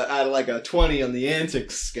a 20 on the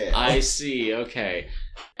antics scale. I see, okay.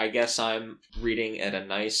 I guess I'm reading at a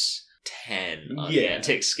nice 10 on the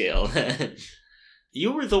antics scale.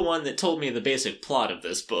 You were the one that told me the basic plot of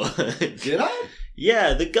this book. Did I?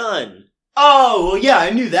 Yeah, the gun. Oh, well, yeah, I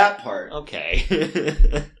knew that part. Okay.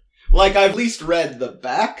 I've at least read the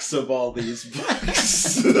backs of all these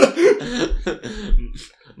books.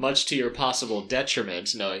 Much to your possible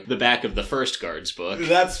detriment, knowing the back of the first Guards book.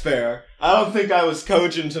 That's fair. I don't think I was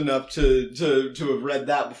cogent enough to have read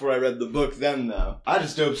that before I read the book then, though. I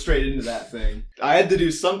just dove straight into that thing. I had to do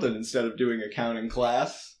something instead of doing accounting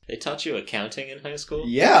class. They taught you accounting in high school?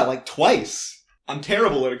 Yeah, twice. I'm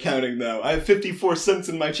terrible at accounting, though. I have 54 cents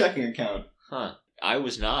in my checking account. Huh. I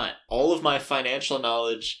was not. All of my financial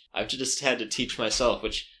knowledge, I've just had to teach myself,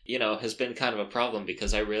 which, has been kind of a problem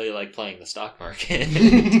because I really like playing the stock market.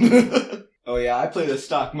 Oh yeah, I play the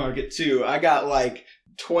stock market too. I got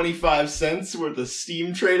 25 cents worth of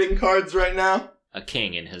Steam trading cards right now. A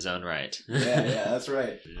king in his own right. Yeah, that's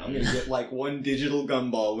right. I'm gonna get one digital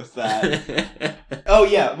gumball with that. Oh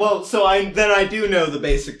yeah, well, so I do know the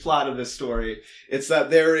basic plot of this story. It's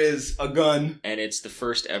that there is a gun. And it's the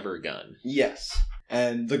first ever gun. Yes.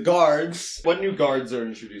 And the guards... What new guards are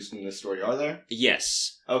introduced in this story? Are there?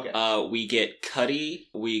 Yes. Okay. We get Cuddy.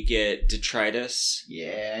 We get Detritus.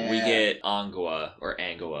 Yeah. We get Angua, or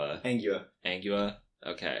Angua. Angua. Angua?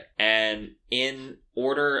 Okay. And in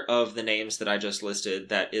order of the names that I just listed,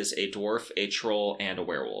 that is a dwarf, a troll, and a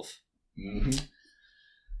werewolf. Mm-hmm.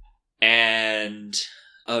 And...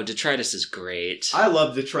 Oh, Detritus is great. I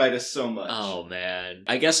love Detritus so much. Oh, man.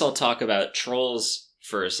 I guess I'll talk about trolls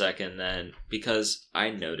for a second then, because I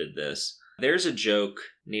noted this. There's a joke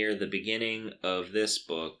near the beginning of this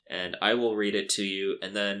book, and I will read it to you,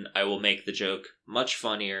 and then I will make the joke much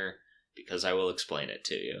funnier, because I will explain it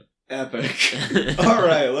to you. Epic.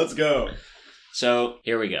 Alright, let's go. So,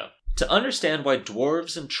 here we go. To understand why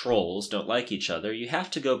dwarves and trolls don't like each other, you have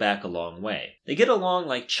to go back a long way. They get along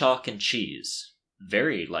like chalk and cheese.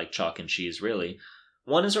 Very like chalk and cheese, really.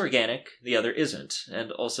 One is organic, the other isn't,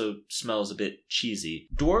 and also smells a bit cheesy.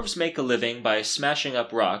 Dwarves make a living by smashing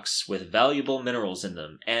up rocks with valuable minerals in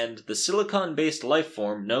them, and the silicon-based life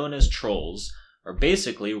form known as trolls are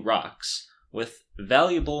basically rocks with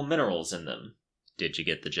valuable minerals in them. Did you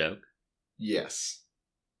get the joke? Yes.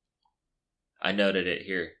 I noted it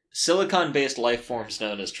here. Silicon-based life forms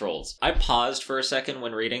known as trolls. I paused for a second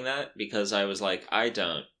when reading that because I was like, I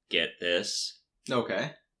don't get this.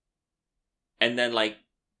 Okay. And then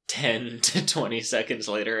 10 to 20 seconds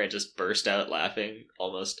later, I just burst out laughing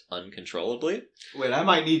almost uncontrollably. Wait, I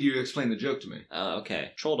might need you to explain the joke to me.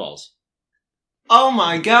 Okay. Troll dolls. Oh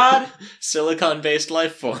my god! Silicon-based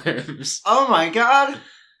life forms. Oh my god!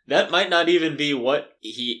 That might not even be what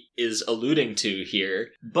he is alluding to here.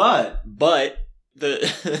 But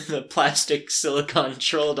the plastic silicon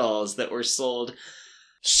troll dolls that were sold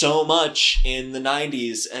so much in the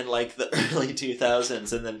 90s and the early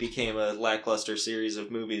 2000s and then became a lackluster series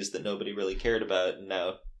of movies that nobody really cared about and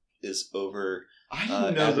now is over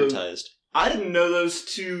advertised. I didn't know those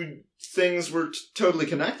two things were totally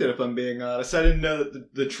connected, if I'm being honest. I didn't know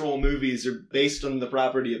that the troll movies are based on the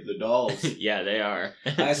property of the dolls. Yeah, they are.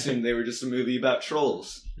 I assumed they were just a movie about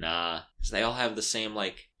trolls. Nah, 'cause they all have the same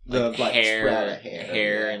like sprout of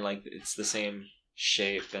hair, and like it's the same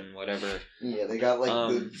shape and whatever. Yeah, they got like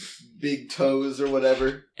the big toes or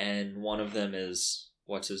whatever. And one of them is,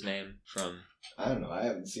 what's his name from? I don't know. I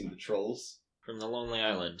haven't seen the Trolls. From The Lonely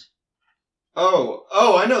Island. Oh,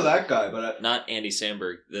 I know that guy, but not Andy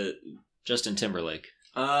Samberg. The Justin Timberlake.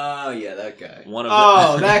 Oh, yeah, that guy.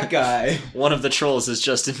 That guy. One of the trolls is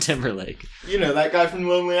Justin Timberlake. You know, that guy from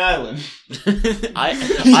Lonely Island.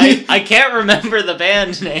 I can't remember the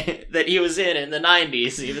band name that he was in the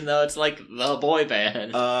 90s, even though it's like the boy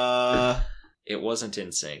band. It wasn't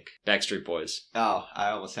NSYNC. Backstreet Boys. Oh, I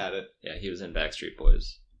almost had it. Yeah, he was in Backstreet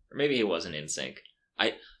Boys. Or maybe he wasn't NSYNC.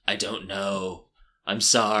 I don't know. I'm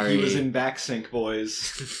sorry. He was in Backsync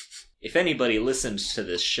Boys. If anybody listened to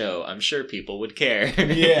this show, I'm sure people would care.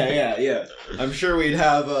 Yeah. I'm sure we'd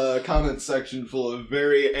have a comment section full of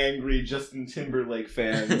very angry Justin Timberlake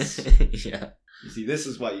fans. Yeah. You see, this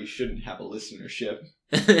is why you shouldn't have a listenership.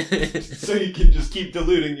 So you can just keep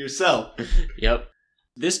deluding yourself. Yep.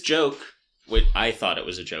 This joke, which I thought it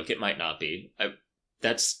was a joke, it might not be.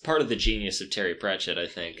 That's part of the genius of Terry Pratchett, I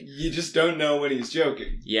think. You just don't know when he's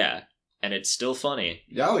joking. Yeah. And it's still funny.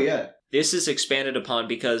 Oh, yeah. This is expanded upon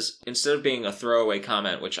because instead of being a throwaway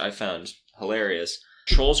comment, which I found hilarious,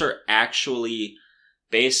 trolls are actually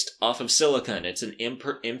based off of silicon. It's an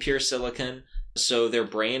impure silicon, so their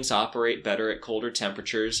brains operate better at colder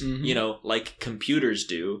temperatures, like computers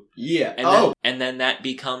do. Yeah. And then that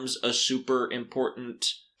becomes a super important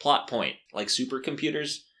plot point. Like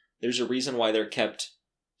supercomputers, there's a reason why they're kept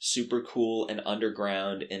super cool and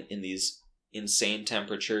underground and in these insane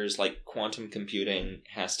temperatures. Like quantum computing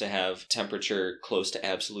has to have temperature close to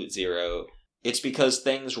absolute zero. It's because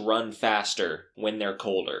things run faster when they're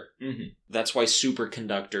colder. Mm-hmm. That's why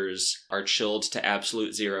superconductors are chilled to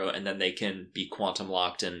absolute zero, and then they can be quantum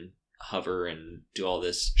locked and hover and do all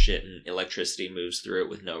this shit, and electricity moves through it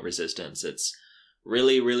with no resistance. It's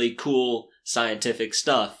really, really cool scientific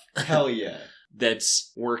stuff. Hell yeah.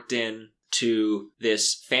 That's worked in to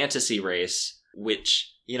this fantasy race, which,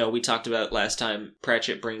 we talked about last time.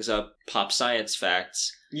 Pratchett brings up pop science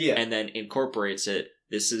facts, and then incorporates it.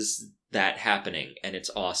 This is that happening, and it's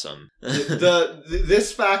awesome.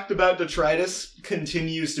 This fact about detritus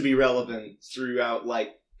continues to be relevant throughout,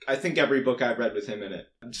 I think every book I've read with him in it.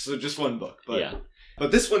 So just one book,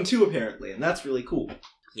 but this one too, apparently, and that's really cool.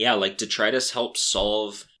 Yeah, detritus helps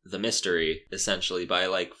solve the mystery, essentially,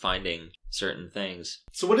 by, finding certain things.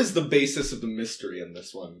 So what is the basis of the mystery in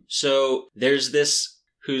this one? So there's this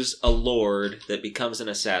who's a lord that becomes an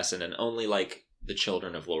assassin, and only, the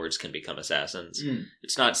children of lords can become assassins.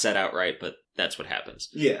 It's not said outright, but that's what happens.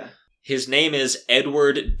 Yeah. His name is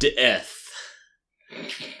Edward Death.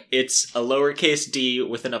 It's a lowercase d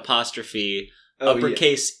with an apostrophe,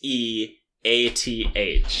 uppercase E-A-T-H.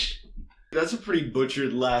 That's a pretty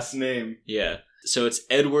butchered last name. Yeah. So it's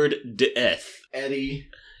Edward Death. Eddie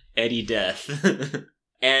Death.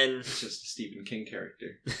 And it's just a Stephen King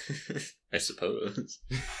character. I suppose.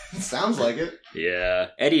 Sounds like it. Yeah.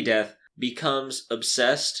 Eddie Death becomes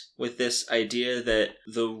obsessed with this idea that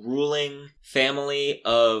the ruling family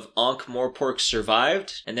of Ankh-Morpork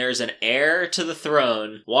survived, and there is an heir to the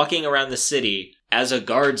throne walking around the city as a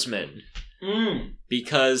guardsman.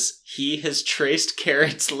 Because he has traced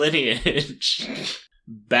Carrot's lineage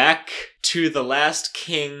back to the last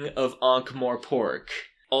king of Ankh-Morpork.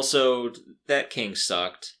 Also, that king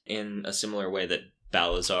sucked in a similar way that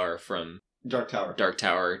Balazar from Dark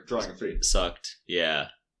Tower Drawing of Three sucked. Yeah.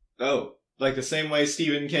 Oh, like the same way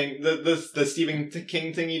Stephen King, the Stephen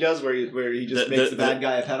King thing he does, where he just makes the bad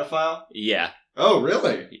guy a pedophile. Yeah. Oh,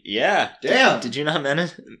 really? Yeah. Damn. Did you not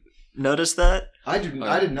notice that? I did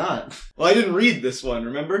not. Well, I didn't read this one.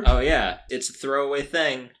 Remember? Oh yeah, it's a throwaway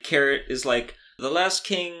thing. Carrot is like the last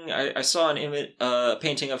king. I saw an image,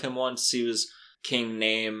 painting of him once. He was king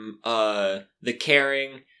name, the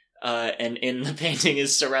Caring, and in the painting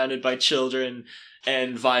is surrounded by children.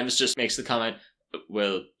 And Vimes just makes the comment,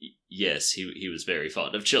 well, yes, he was very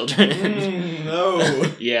fond of children.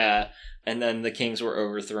 No. Yeah. And then the kings were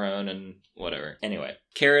overthrown and whatever. Anyway,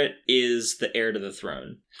 Carrot is the heir to the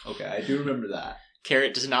throne. Okay, I do remember that.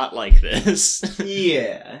 Carrot does not like this.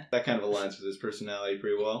 Yeah. That kind of aligns with his personality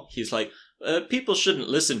pretty well. He's like, people shouldn't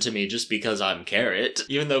listen to me just because I'm Carrot.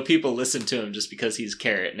 Even though people listen to him just because he's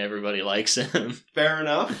Carrot and everybody likes him. Fair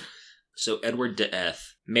enough. So Edward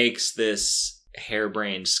Death makes this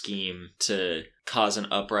harebrained scheme to cause an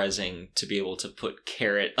uprising to be able to put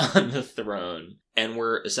Carrot on the throne. And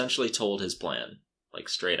we're essentially told his plan,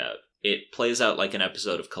 straight out. It plays out like an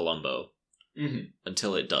episode of Columbo. Mm-hmm.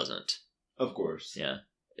 Until it doesn't. Of course. Yeah.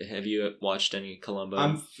 Have you watched any Columbo?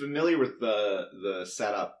 I'm familiar with the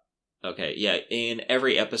setup. Okay, yeah. In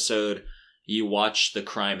every episode, you watch the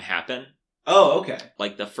crime happen. Oh, okay.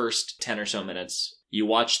 Like the first 10 or so minutes, you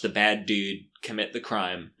watch the bad dude commit the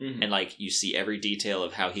crime, and like you see every detail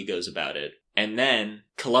of how he goes about it. And then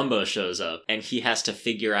Columbo shows up, and he has to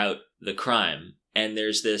figure out the crime. And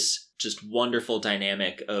there's this just wonderful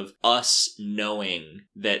dynamic of us knowing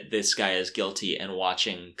that this guy is guilty and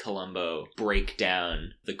watching Columbo break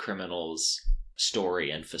down the criminal's story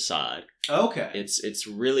and facade. Okay. It's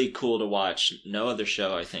really cool to watch. No other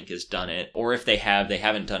show, I think, has done it. Or if they have, they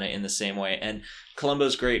haven't done it in the same way. And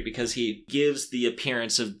Columbo's great because he gives the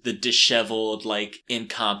appearance of the disheveled, like,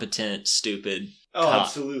 incompetent, stupid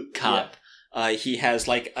absolutely. cop. Yeah. He has,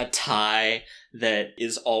 like, a tie that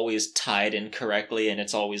is always tied incorrectly and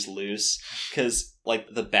it's always loose. Because, like,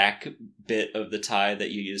 the back bit of the tie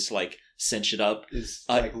that you use to, like, cinch it up is,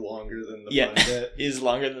 like, longer than the front bit. Is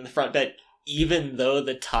longer than the front bit. Even though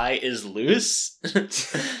the tie is loose.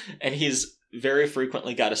 And he's very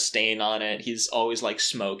frequently got a stain on it. He's always, like,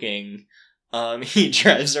 smoking. He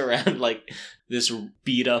drives around, like, this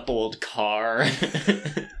beat-up old car.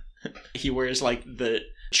 He wears, like, the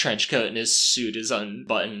trench coat and his suit is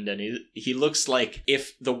unbuttoned. And he looks like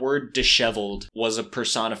if the word disheveled was a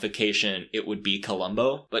personification, it would be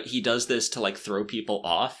Columbo. But he does this to, like, throw people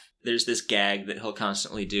off. There's this gag that he'll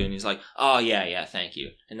constantly do, and he's like, oh, yeah, thank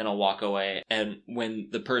you. And then I'll walk away, and when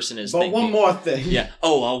the person is thinking... one more thing. Yeah,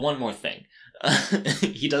 one more thing.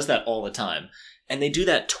 He does that all the time. And they do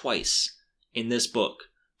that twice in this book.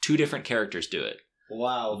 2 different characters do it.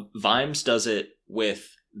 Wow. Vimes does it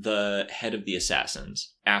with the head of the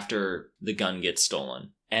assassins, after the gun gets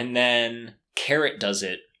stolen. And then Carrot does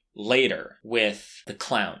it later with the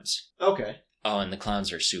clowns. Okay. Oh, and the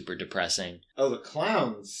clowns are super depressing. Oh, the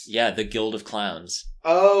clowns. Yeah, the Guild of Clowns.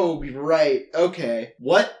 Oh, right. Okay.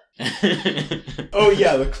 What? Oh,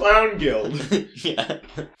 yeah, the Clown Guild. Yeah.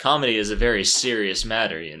 Comedy is a very serious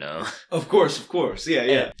matter, you know. Of course.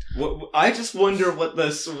 Yeah. I just wonder what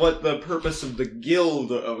the purpose of the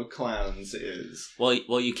Guild of Clowns is.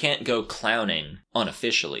 Well, you can't go clowning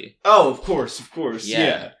unofficially. Oh, of course.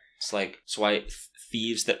 Yeah. It's like, it's why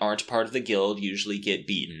thieves that aren't part of the guild usually get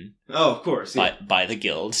beaten. Oh, of course, yeah. By the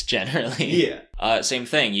guilds, generally. Yeah. Same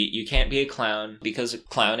thing. You can't be a clown because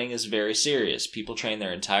clowning is very serious. People train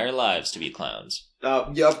their entire lives to be clowns.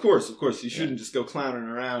 Yeah, of course. You shouldn't just go clowning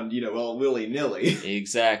around, all willy-nilly.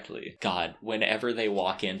 Exactly. God, whenever they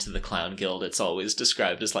walk into the Clown Guild, it's always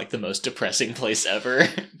described as, like, the most depressing place ever.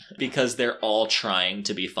 Because they're all trying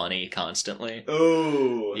to be funny constantly.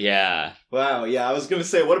 Oh. Yeah. Wow, yeah, I was gonna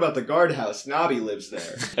say, what about the guardhouse? Nobby lives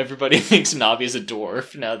there. Everybody thinks Nobby's a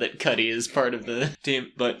dwarf now that Cuddy is part of the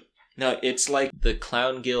team, but... No, it's like the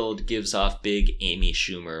Clown Guild gives off big Amy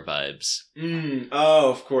Schumer vibes. Oh,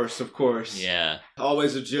 of course. Yeah.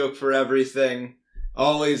 Always a joke for everything.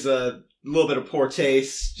 Always a little bit of poor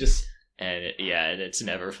taste. And it's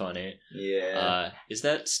never funny. Yeah. Is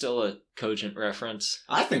that still a cogent reference?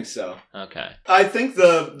 I think so. Okay. I think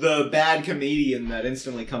the bad comedian that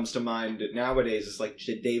instantly comes to mind nowadays is like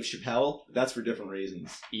Dave Chappelle. That's for different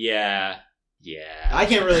reasons. Yeah. I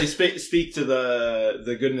can't really speak to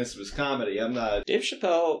the goodness of his comedy. I'm not... Dave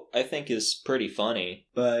Chappelle, I think, is pretty funny.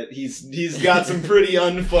 But he's got some pretty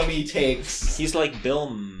unfunny takes. He's like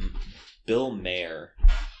Bill Maher.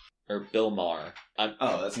 Or Bill Maher.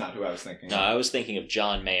 That's not who I was thinking of. No, I was thinking of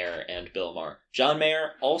John Mayer and Bill Maher. John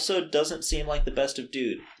Mayer also doesn't seem like the best of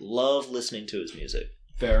dude. Love listening to his music.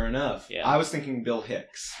 Fair enough. Yeah. I was thinking Bill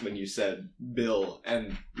Hicks when you said Bill,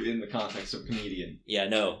 and in the context of comedian. Yeah,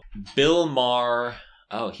 no. Bill Maher.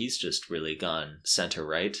 Oh, he's just really gone center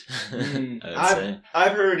right.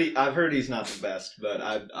 I've heard he's not the best, but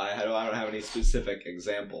I don't have any specific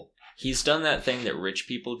example. He's done that thing that rich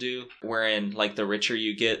people do, wherein, like, the richer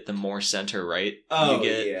you get, the more center right you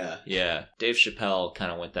get. Yeah. Yeah. Dave Chappelle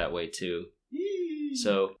kind of went that way, too.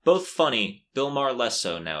 So, both funny. Bill Maher less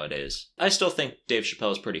so nowadays. I still think Dave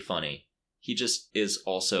Chappelle is pretty funny. He just is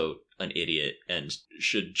also an idiot and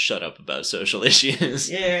should shut up about social issues.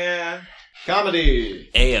 Yeah. Comedy.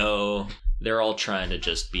 Ayo. They're all trying to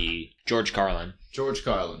just be George Carlin.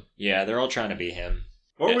 Yeah, they're all trying to be him.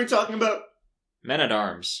 What were we talking about?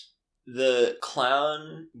 Men-at-Arms. The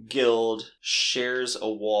Clown Guild shares a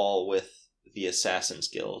wall with the Assassin's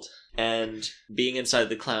Guild. And being inside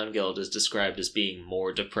the Clown Guild is described as being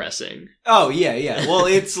more depressing. Oh, yeah. Well,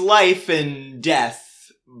 it's life and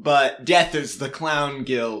death, but death is the Clown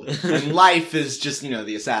Guild, and life is just,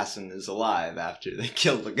 the assassin is alive after they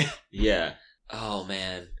kill the guy. Yeah. Oh,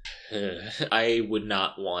 man. I would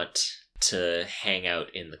not want to hang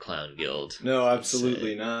out in the Clown Guild. No,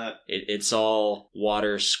 absolutely not. It's all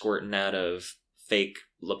water squirting out of fake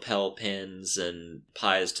lapel pins and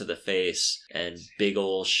pies to the face and big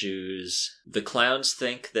ol' shoes. The clowns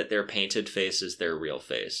think that their painted face is their real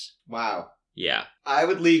face. Wow. Yeah. I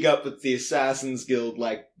would league up with the Assassin's Guild,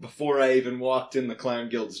 like, before I even walked in the Clown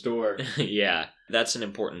Guild's door. Yeah, that's an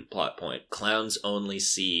important plot point. Clowns only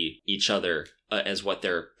see each other as what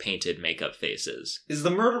their painted makeup face is. Is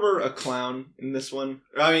the murderer a clown in this one?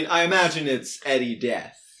 I mean, I imagine it's Eddie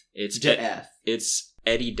Death. It's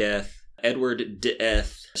Eddie Death. Edward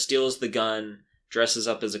Death steals the gun, dresses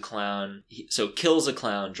up as a clown. So kills a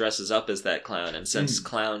clown, dresses up as that clown, and since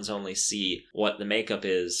clowns only see what the makeup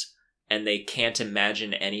is, and they can't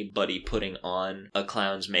imagine anybody putting on a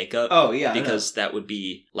clown's makeup. Oh, yeah. Because that would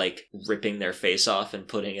be like ripping their face off and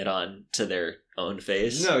putting it on to their own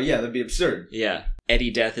face. No, yeah, that'd be absurd. Yeah.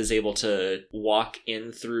 Eddie Death is able to walk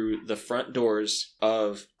in through the front doors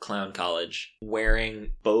of Clown College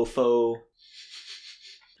wearing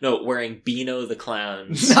wearing Beano the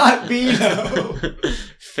Clown's Not Beano!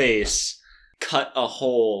 face, cut a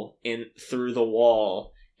hole in through the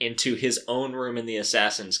wall into his own room in the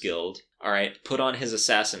Assassin's Guild. Alright, put on his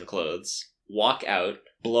assassin clothes, walk out,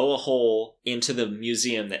 blow a hole into the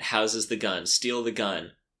museum that houses the gun, steal the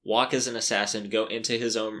gun, walk as an assassin, go into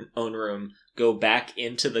his own room, go back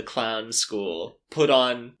into the clown school, put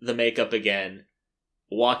on the makeup again,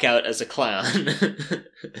 walk out as a clown,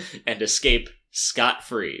 and escape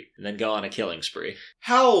scot-free, and then go on a killing spree.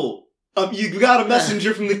 How? You got a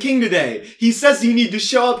messenger from the king today. He says you need to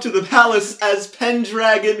show up to the palace as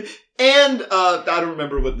Pendragon and, I don't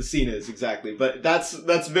remember what the scene is exactly, but that's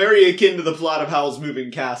very akin to the plot of Howl's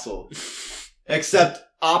Moving Castle. Except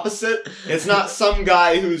opposite. It's not some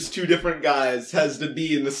guy who's two different guys has to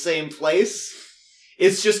be in the same place.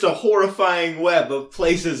 It's just a horrifying web of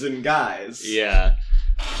places and guys. Yeah.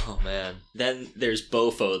 Oh, man. Then there's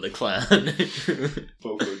Bofo the Clown.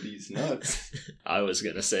 Bofo these nuts. I was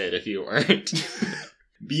gonna say it if you weren't.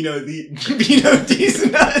 Beano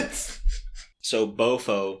these nuts. So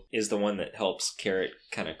Bofo is the one that helps Carrot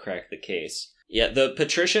kind of crack the case. Yeah, the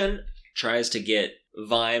patrician tries to get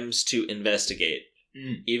Vimes to investigate,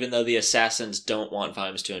 even though the assassins don't want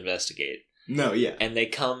Vimes to investigate. No, yeah. And they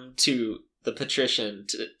come to the patrician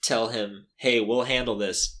to tell him, hey, we'll handle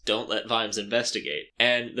this. Don't let Vimes investigate.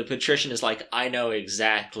 And the patrician is like, I know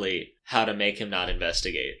exactly how to make him not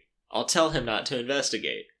investigate. I'll tell him not to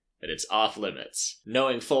investigate, but it's off limits.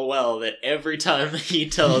 Knowing full well that every time he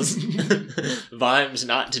tells Vimes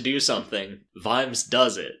not to do something, Vimes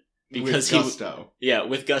does it. Because with gusto.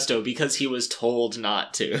 With gusto, because he was told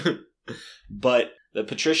not to. But the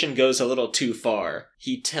patrician goes a little too far.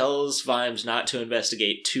 He tells Vimes not to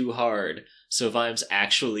investigate too hard, so Vimes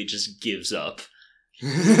actually just gives up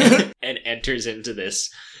and enters into this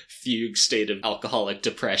fugue state of alcoholic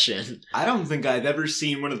depression. I don't think I've ever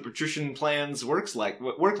seen one of the patrician plans work like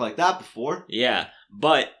that before. Yeah,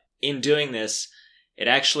 but in doing this, it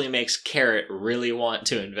actually makes Carrot really want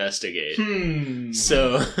to investigate.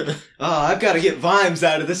 So... I've got to get Vimes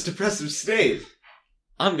out of this depressive state.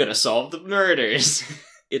 I'm gonna solve the murders.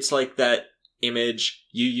 It's like that image,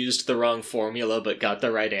 you used the wrong formula but got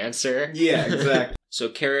the right answer. Yeah, exactly. So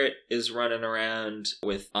Carrot is running around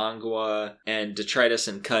with Angua, and Detritus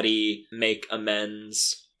and Cuddy make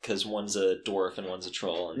amends, because one's a dwarf and one's a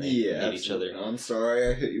troll, and they hate each other. I'm sorry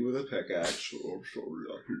I hit you with a pickaxe. I'm sorry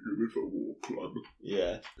I hit you with a war club.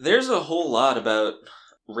 Yeah. There's a whole lot about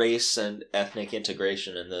race and ethnic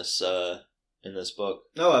integration in this book.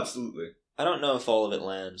 Oh, absolutely. I don't know if all of it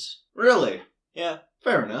lands. Really? Yeah.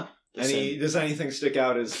 Fair enough. Does anything stick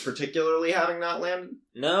out as particularly having not landed?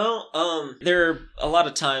 No, there are a lot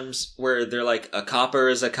of times where they're like, a copper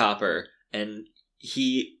is a copper, and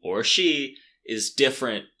he or she is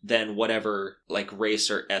different than whatever, like, race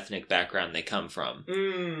or ethnic background they come from.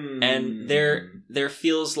 And there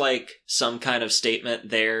feels like some kind of statement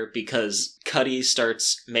there, because Cuddy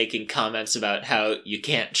starts making comments about how you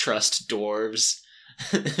can't trust dwarves.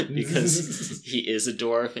 Because he is a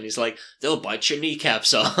dwarf, and he's like, they'll bite your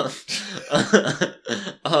kneecaps off.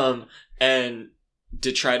 And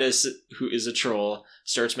Detritus, who is a troll,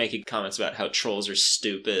 starts making comments about how trolls are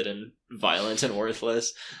stupid and violent and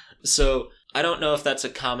worthless. So I don't know if that's a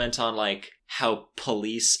comment on, like, how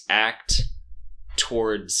police act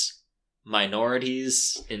towards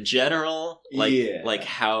minorities in general, like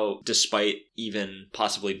how, despite even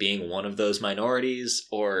possibly being one of those minorities,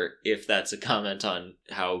 or if that's a comment on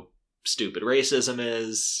how stupid racism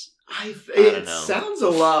is. I don't know. Sounds a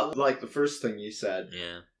lot like the first thing you said.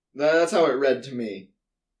 Yeah, that's how it read to me.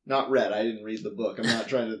 Not read. I didn't read the book. I'm not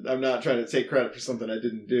trying to take credit for something I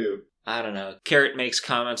didn't do. I don't know. Carrot makes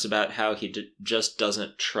comments about how he just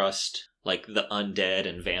doesn't trust like the undead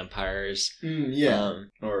and vampires. Yeah.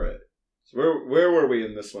 All right. So where were we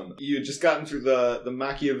in this one? You had just gotten through the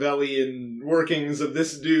Machiavellian workings of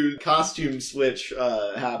this dude costume switch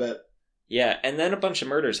habit. Yeah, and then a bunch of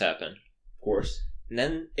murders happen. Of course. And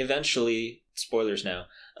then eventually, spoilers now.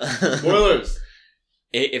 Spoilers!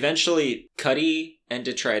 Eventually, Cuddy and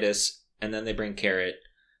Detritus, and then they bring Carrot,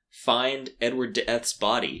 find Edward Death's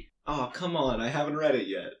body. Oh, come on. I haven't read it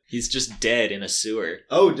yet. He's just dead in a sewer.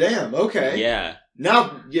 Oh, damn. Okay. Yeah.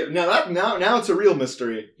 Now it's a real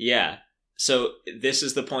mystery. Yeah. So this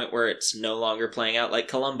is the point where it's no longer playing out like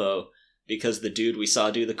Columbo, because the dude we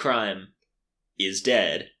saw do the crime is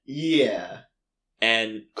dead. Yeah.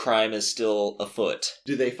 And crime is still afoot.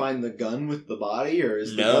 Do they find the gun with the body, or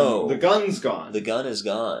is the gun's gone? The gun is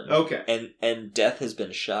gone. Okay. And Death has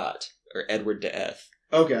been shot. Or Edward Death.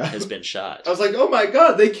 Okay. Has been shot. I was like, oh my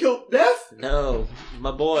god, they killed Death? No,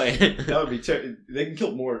 my boy. That would be terrible. They can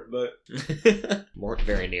kill Mort, but... Mort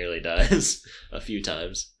very nearly dies a few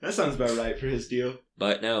times. That sounds about right for his deal.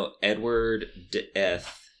 But no, Edward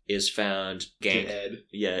Death is found ganked.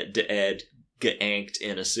 Yeah, ganked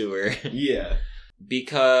in a sewer. Yeah.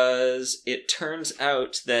 Because it turns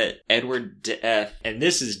out that Edward Death, and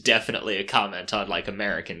this is definitely a comment on, like,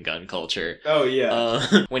 American gun culture. Oh,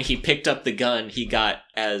 yeah. When he picked up the gun, he got,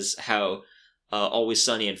 as how Always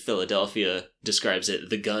Sunny in Philadelphia describes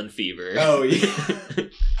it, the gun fever. Oh, yeah.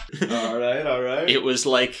 All right. It was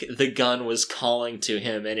like the gun was calling to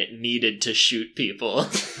him and it needed to shoot people.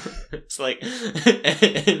 It's like,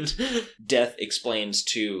 and Death explains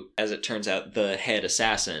to, as it turns out, the head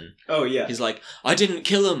assassin. Oh, yeah. He's like, I didn't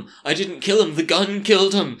kill him. The gun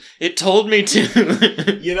killed him. It told me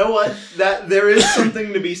to. You know what? There is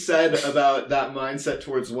something to be said about that mindset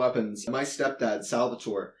towards weapons. My stepdad,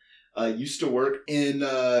 Salvatore, used to work in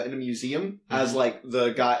a museum as like the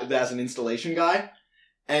guy, as an installation guy.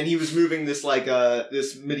 And he was moving this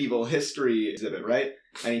this medieval history exhibit, right?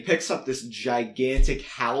 And he picks up this gigantic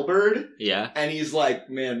halberd. Yeah. And he's like,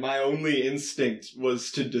 man, my only instinct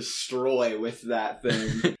was to destroy with that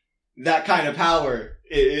thing. That kind of power,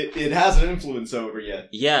 it has an influence over you.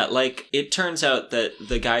 Yeah, like, it turns out that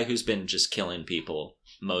the guy who's been just killing people,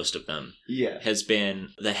 most of them, has been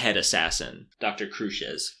the head assassin, Dr.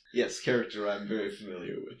 Cruces. Yes, character I'm very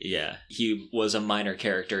familiar with. Yeah, he was a minor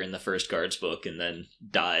character in the first Guards book and then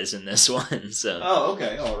dies in this one, so... Oh,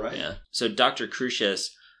 okay, alright. Yeah. So Dr.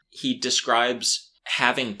 Cruces, he describes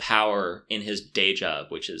having power in his day job,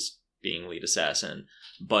 which is being lead assassin,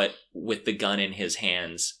 but with the gun in his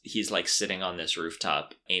hands, he's like sitting on this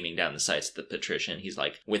rooftop, aiming down the sights of the patrician. He's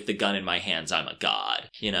like, with the gun in my hands, I'm a god,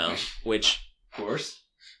 you know, which... Of course.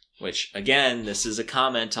 Which, again, this is a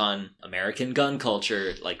comment on American gun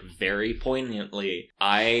culture, like, very poignantly.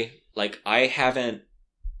 I haven't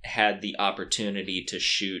had the opportunity to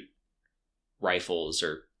shoot rifles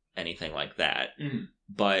or anything like that. Mm.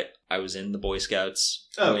 But I was in the Boy Scouts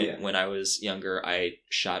when I was younger. I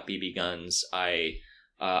shot BB guns. I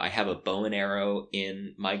have a bow and arrow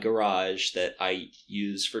in my garage that I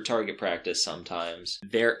use for target practice sometimes.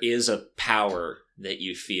 There is a power that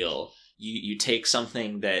you feel. You take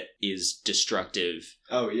something that is destructive.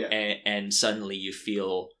 Oh, yeah. And suddenly you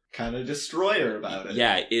feel... kind of destroyer about it.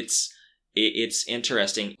 Yeah, it's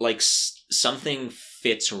interesting. Like, something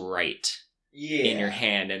fits right in your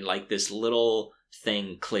hand, and like this little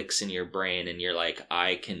thing clicks in your brain, and you're like,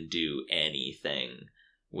 I can do anything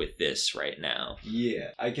with this right now. Yeah,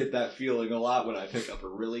 I get that feeling a lot when I pick up a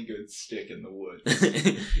really good stick in the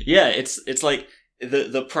woods. Yeah, it's like...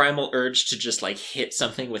 The primal urge to just, like, hit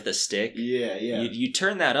something with a stick. Yeah. You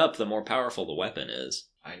turn that up, the more powerful the weapon is.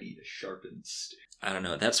 I need a sharpened stick. I don't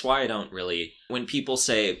know. That's why I don't really... When people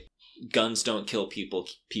say guns don't kill people,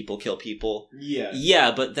 people kill people. Yeah.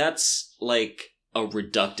 Yeah, but that's, like, a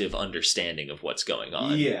reductive understanding of what's going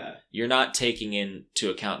on. Yeah. You're not taking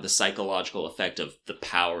into account the psychological effect of the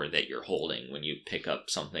power that you're holding when you pick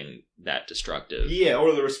up something that destructive. Yeah,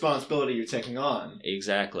 or the responsibility you're taking on.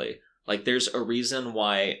 Exactly. Like, there's a reason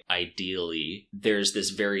why, ideally, there's this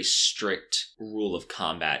very strict rule of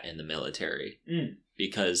combat in the military. Mm.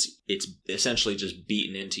 Because it's essentially just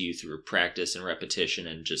beaten into you through practice and repetition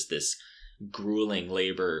and just this grueling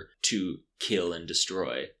labor to kill and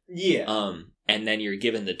destroy. Yeah. And then you're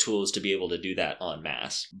given the tools to be able to do that en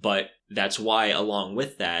masse. But that's why, along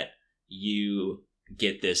with that, you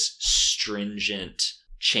get this stringent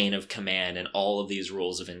chain of command and all of these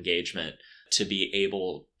rules of engagement to be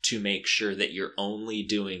able to make sure that you're only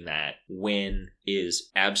doing that when is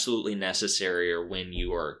absolutely necessary or when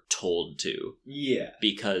you are told to. Yeah.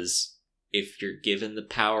 Because if you're given the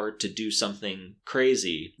power to do something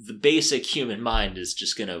crazy, the basic human mind is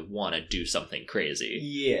just gonna want to do something crazy.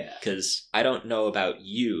 Yeah. Because I don't know about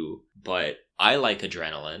you, but I like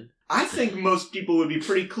adrenaline. I think most people would be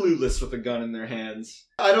pretty clueless with a gun in their hands.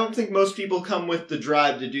 I don't think most people come with the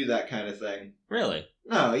drive to do that kind of thing. Really?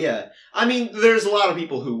 No, yeah. I mean, there's a lot of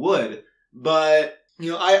people who would, but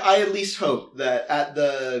I at least hope that at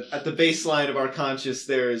the baseline of our conscious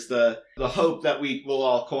there is the hope that we will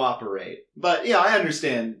all cooperate. But yeah, I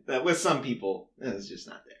understand that with some people, it's just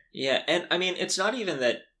not there. Yeah, and I mean, it's not even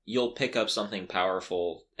that you'll pick up something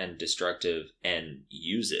powerful and destructive and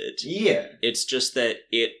use it. Yeah. It's just that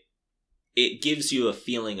it gives you a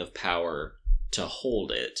feeling of power to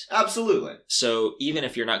hold it. Absolutely. So even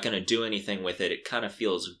if you're not going to do anything with it, it kind of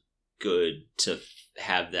feels good to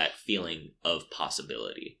have that feeling of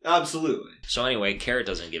possibility. Absolutely. So anyway, Carrot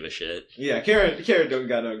doesn't give a shit. Yeah, Carrot don't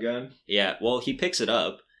got no gun. Yeah, well, he picks it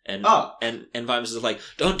up, and Vimes is like,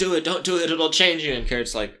 don't do it, it'll change you. And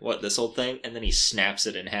Carrot's like, what, this whole thing? And then he snaps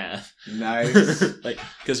it in half. Nice. Like,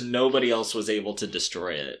 because nobody else was able to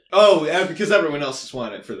destroy it. Oh, yeah, because everyone else just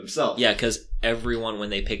wanted it for themselves. Yeah, because everyone, when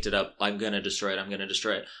they picked it up, I'm gonna destroy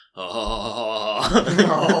it. Oh,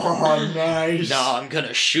 oh nice. No, I'm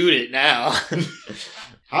gonna shoot it now.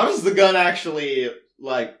 How does the gun actually,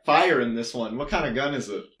 fire in this one? What kind of gun is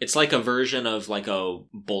it? It's like a version of, a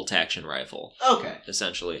bolt-action rifle. Okay.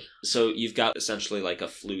 Essentially. So you've got, essentially, a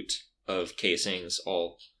flute of casings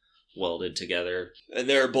all welded together. And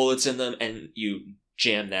there are bullets in them, and you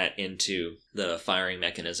jam that into the firing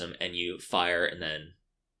mechanism, and you fire, and then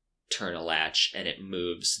turn a latch, and it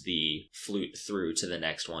moves the flute through to the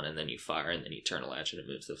next one, and then you fire, and then you turn a latch, and it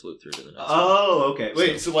moves the flute through to the next one. Oh, okay.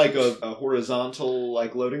 Wait, so a horizontal,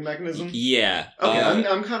 loading mechanism? Yeah. Okay,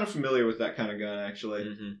 I'm kind of familiar with that kind of gun, actually.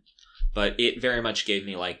 Mm-hmm. But it very much gave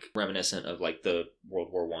me, reminiscent of, the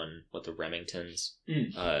World War I, the Remingtons,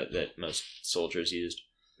 that most soldiers used.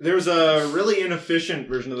 There's a really inefficient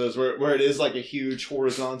version of those where it is, a huge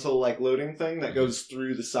horizontal, loading thing that goes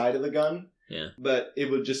through the side of the gun. Yeah. But it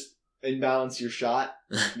would just imbalance your shot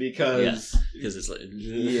because... Because it's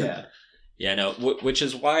yeah. Yeah, no, which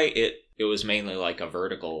is why it was mainly a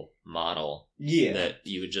vertical model. Yeah. That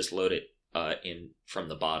you would just load it in from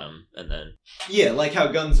the bottom, and then... Yeah, like how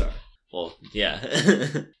guns are. Well, yeah.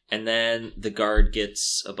 And then the guard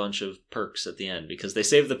gets a bunch of perks at the end, because they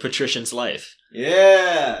save the patrician's life.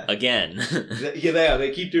 Yeah! Again. Yeah,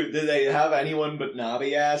 they keep doing... Did they have anyone but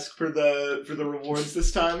Nabi ask for the rewards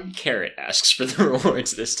this time? Carrot asks for the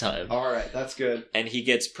rewards this time. Alright, that's good. And he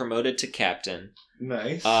gets promoted to captain.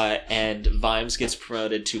 Nice. And Vimes gets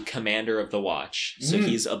promoted to commander of the watch. So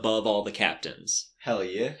he's above all the captains. Hell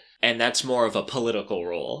yeah. And that's more of a political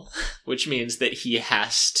role, which means that he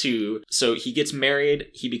has to... So he gets married,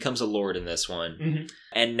 he becomes a lord in this one, mm-hmm.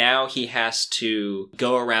 and now he has to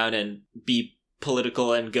go around and be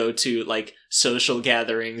political and go to, social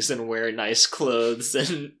gatherings and wear nice clothes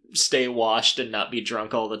and stay washed and not be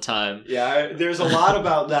drunk all the time. Yeah, there's a lot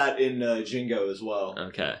about that in Jingo as well.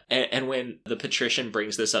 Okay. And when the patrician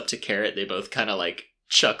brings this up to Carrot, they both kind of,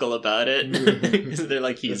 chuckle about it. They're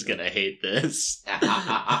like, he's gonna hate this.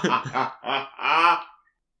 I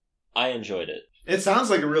enjoyed it. It sounds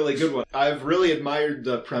like a really good one. I've really admired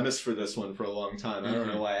the premise for this one for a long time. I don't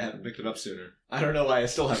know why I haven't picked it up sooner. I don't know why I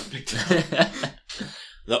still haven't picked it up.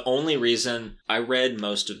 The only reason I read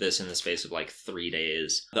most of this in the space of 3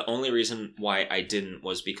 days, the only reason why I didn't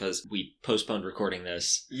was because we postponed recording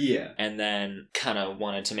this. Yeah. And then kind of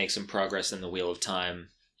wanted to make some progress in the Wheel of Time.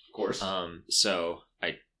 Of course. So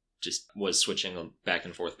I just was switching back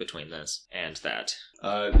and forth between this and that.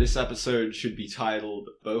 This episode should be titled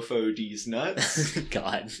Bofo D's Nuts.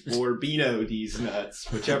 God. Or Beano D's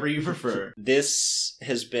Nuts, whichever you prefer. This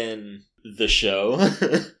has been the show.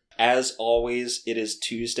 As always, it is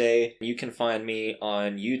Tuesday. You can find me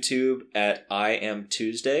on YouTube at I Am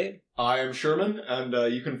Tuesday. I am Sherman, and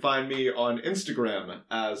you can find me on Instagram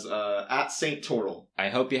as at Saint Tortle. I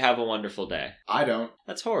hope you have a wonderful day. I don't.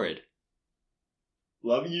 That's horrid.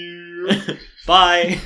 Love you. Bye.